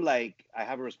feel like I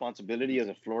have a responsibility as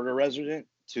a Florida resident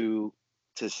to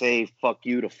say fuck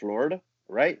you to Florida,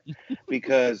 right?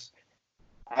 Because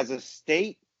as a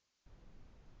state,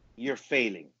 you're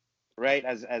failing, right?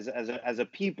 As a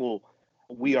people,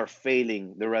 we are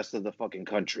failing the rest of the fucking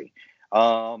country.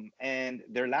 And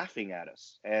they're laughing at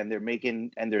us, and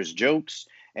there's jokes,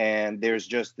 and there's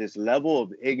just this level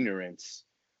of ignorance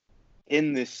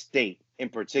in this state,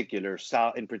 particularly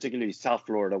South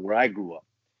Florida, where I grew up,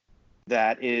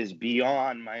 that is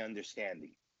beyond my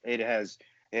understanding. It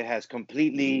has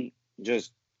completely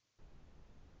just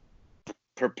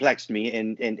perplexed me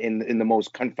in the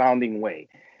most confounding way.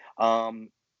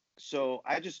 So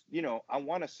I just, I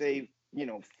want to say,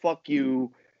 fuck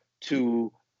you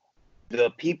to the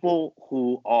people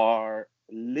who are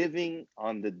living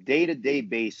on the day-to-day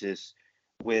basis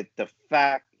with the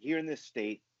fact here in this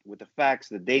state, with the facts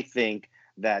that they think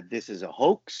that this is a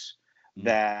hoax,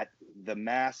 that the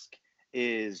mask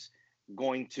is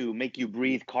going to make you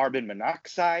breathe carbon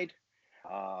monoxide,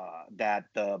 that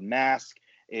the mask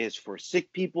is for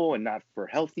sick people and not for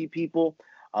healthy people.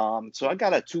 So I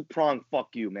got a two-pronged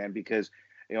fuck you, man, because,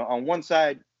 on one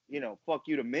side, fuck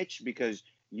you to Mitch because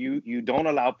you don't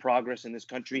allow progress in this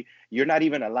country. You're not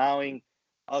even allowing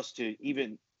us to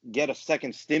even get a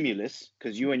second stimulus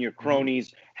because you and your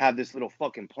cronies have this little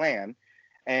fucking plan.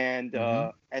 And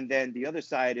then the other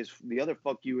side is the other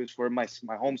fuck you is for my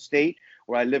home state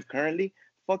where I live currently.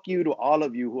 Fuck you to all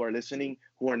of you who are listening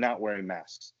who are not wearing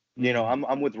masks.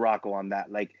 I'm with Rocco on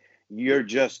that. Like, you're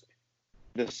just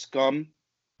the scum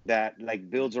that like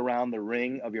builds around the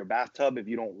ring of your bathtub if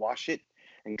you don't wash it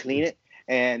and clean it.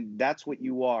 And that's what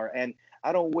you are. And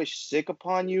I don't wish sick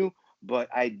upon you, but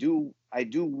I do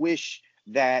wish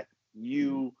that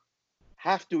you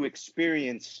have to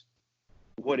experience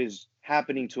what is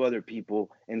happening to other people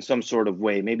in some sort of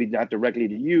way, maybe not directly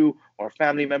to you or a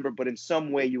family member, but in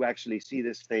some way you actually see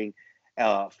this thing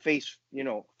face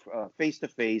to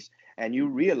face, and you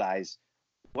realize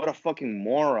what a fucking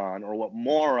moron or what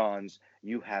morons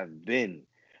you have been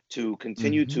to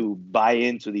continue to buy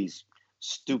into these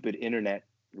stupid internet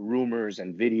rumors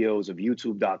and videos of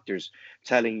YouTube doctors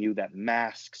telling you that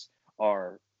masks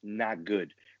are not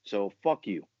good. So fuck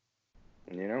you.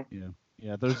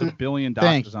 Yeah, there's 1 billion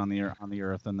doctors on the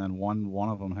earth, and then one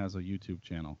of them has a YouTube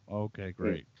channel. Okay,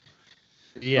 great.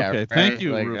 Yeah. Okay, thank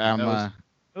you, Ruben.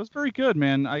 That was very good,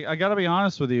 man. I got to be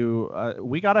honest with you.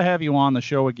 We got to have you on the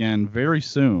show again very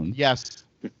soon. Yes.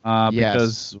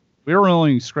 Because we're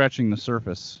only scratching the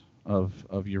surface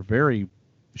of your very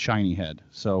shiny head.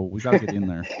 So we got to get in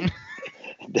there.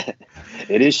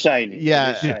 It is shiny.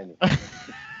 Yeah. It is shiny.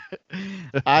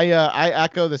 I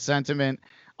echo the sentiment.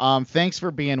 Thanks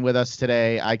for being with us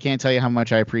today. I can't tell you how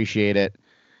much I appreciate it.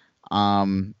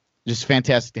 Just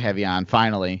fantastic to have you on,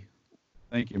 finally.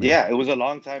 Thank you, man. Yeah, it was a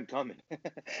long time coming.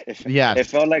 It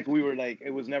felt like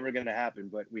it was never going to happen,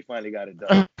 but we finally got it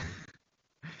done.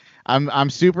 I'm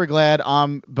super glad.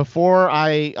 Before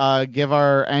I give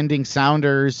our ending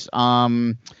sounders,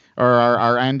 or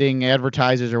our ending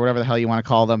advertisers, or whatever the hell you want to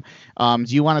call them,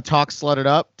 do you want to talk Slut It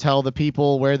Up? Tell the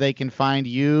people where they can find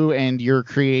you and your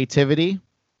creativity.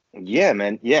 Yeah,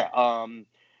 man. Yeah.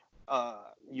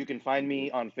 You can find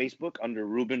me on Facebook under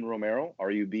Ruben Romero,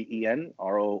 RUBEN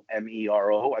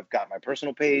ROMERO. I've got my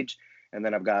personal page, and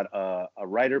then I've got a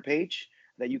writer page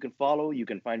that you can follow. You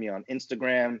can find me on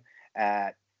Instagram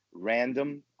at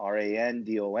random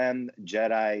RANDOM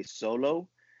Jedi Solo,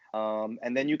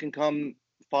 and then you can come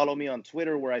follow me on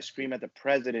Twitter, where I scream at the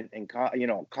president and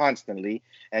constantly,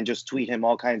 and just tweet him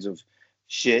all kinds of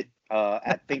shit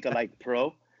at Think-alike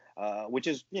Pro. Which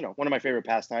is, one of my favorite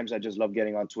pastimes. I just love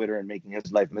getting on Twitter and making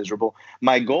his life miserable.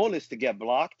 My goal is to get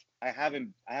blocked. I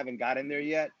haven't gotten there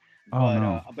yet, but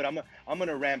I'm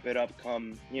gonna ramp it up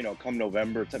come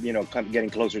November. Getting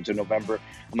closer to November,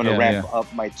 I'm gonna ramp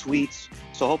up my tweets.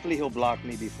 So hopefully he'll block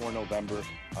me before November,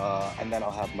 and then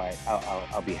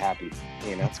I'll be happy.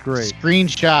 That's great.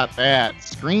 Screenshot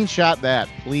that,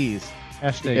 please.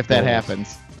 Hashtag if that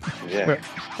happens. Yeah,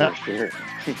 for sure.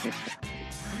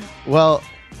 Well,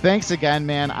 thanks again,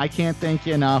 man. I can't thank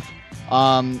you enough.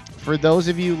 For those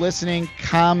of you listening,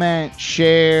 comment,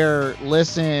 share,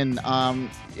 listen.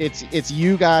 It's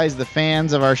you guys, the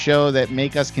fans of our show, that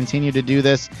make us continue to do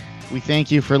this. We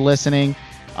thank you for listening.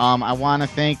 I want to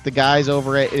thank the guys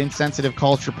over at Insensitive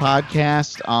Culture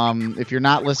Podcast. If you're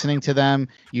not listening to them,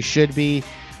 you should be.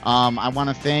 I want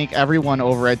to thank everyone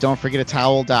over at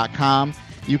don'tforgetatowel.com.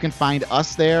 You can find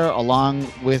us there, along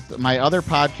with my other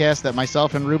podcast that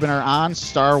myself and Ruben are on,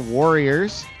 Star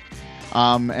Warriors.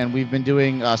 And we've been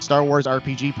doing a Star Wars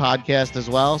RPG podcast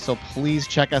as well, so please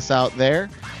check us out there.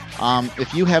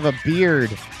 If you have a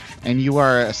beard and you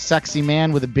are a sexy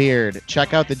man with a beard,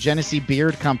 check out the Genesee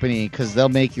Beard Company, because they'll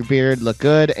make your beard look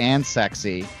good and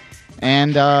sexy.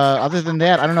 And other than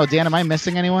that, I don't know, Dan, am I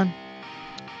missing anyone?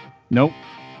 Nope.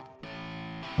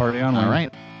 Party on. All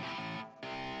right.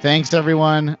 Thanks,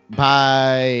 everyone.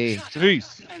 Bye.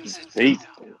 Peace. Peace.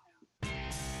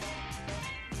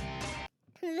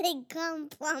 They come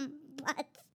from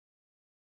butts.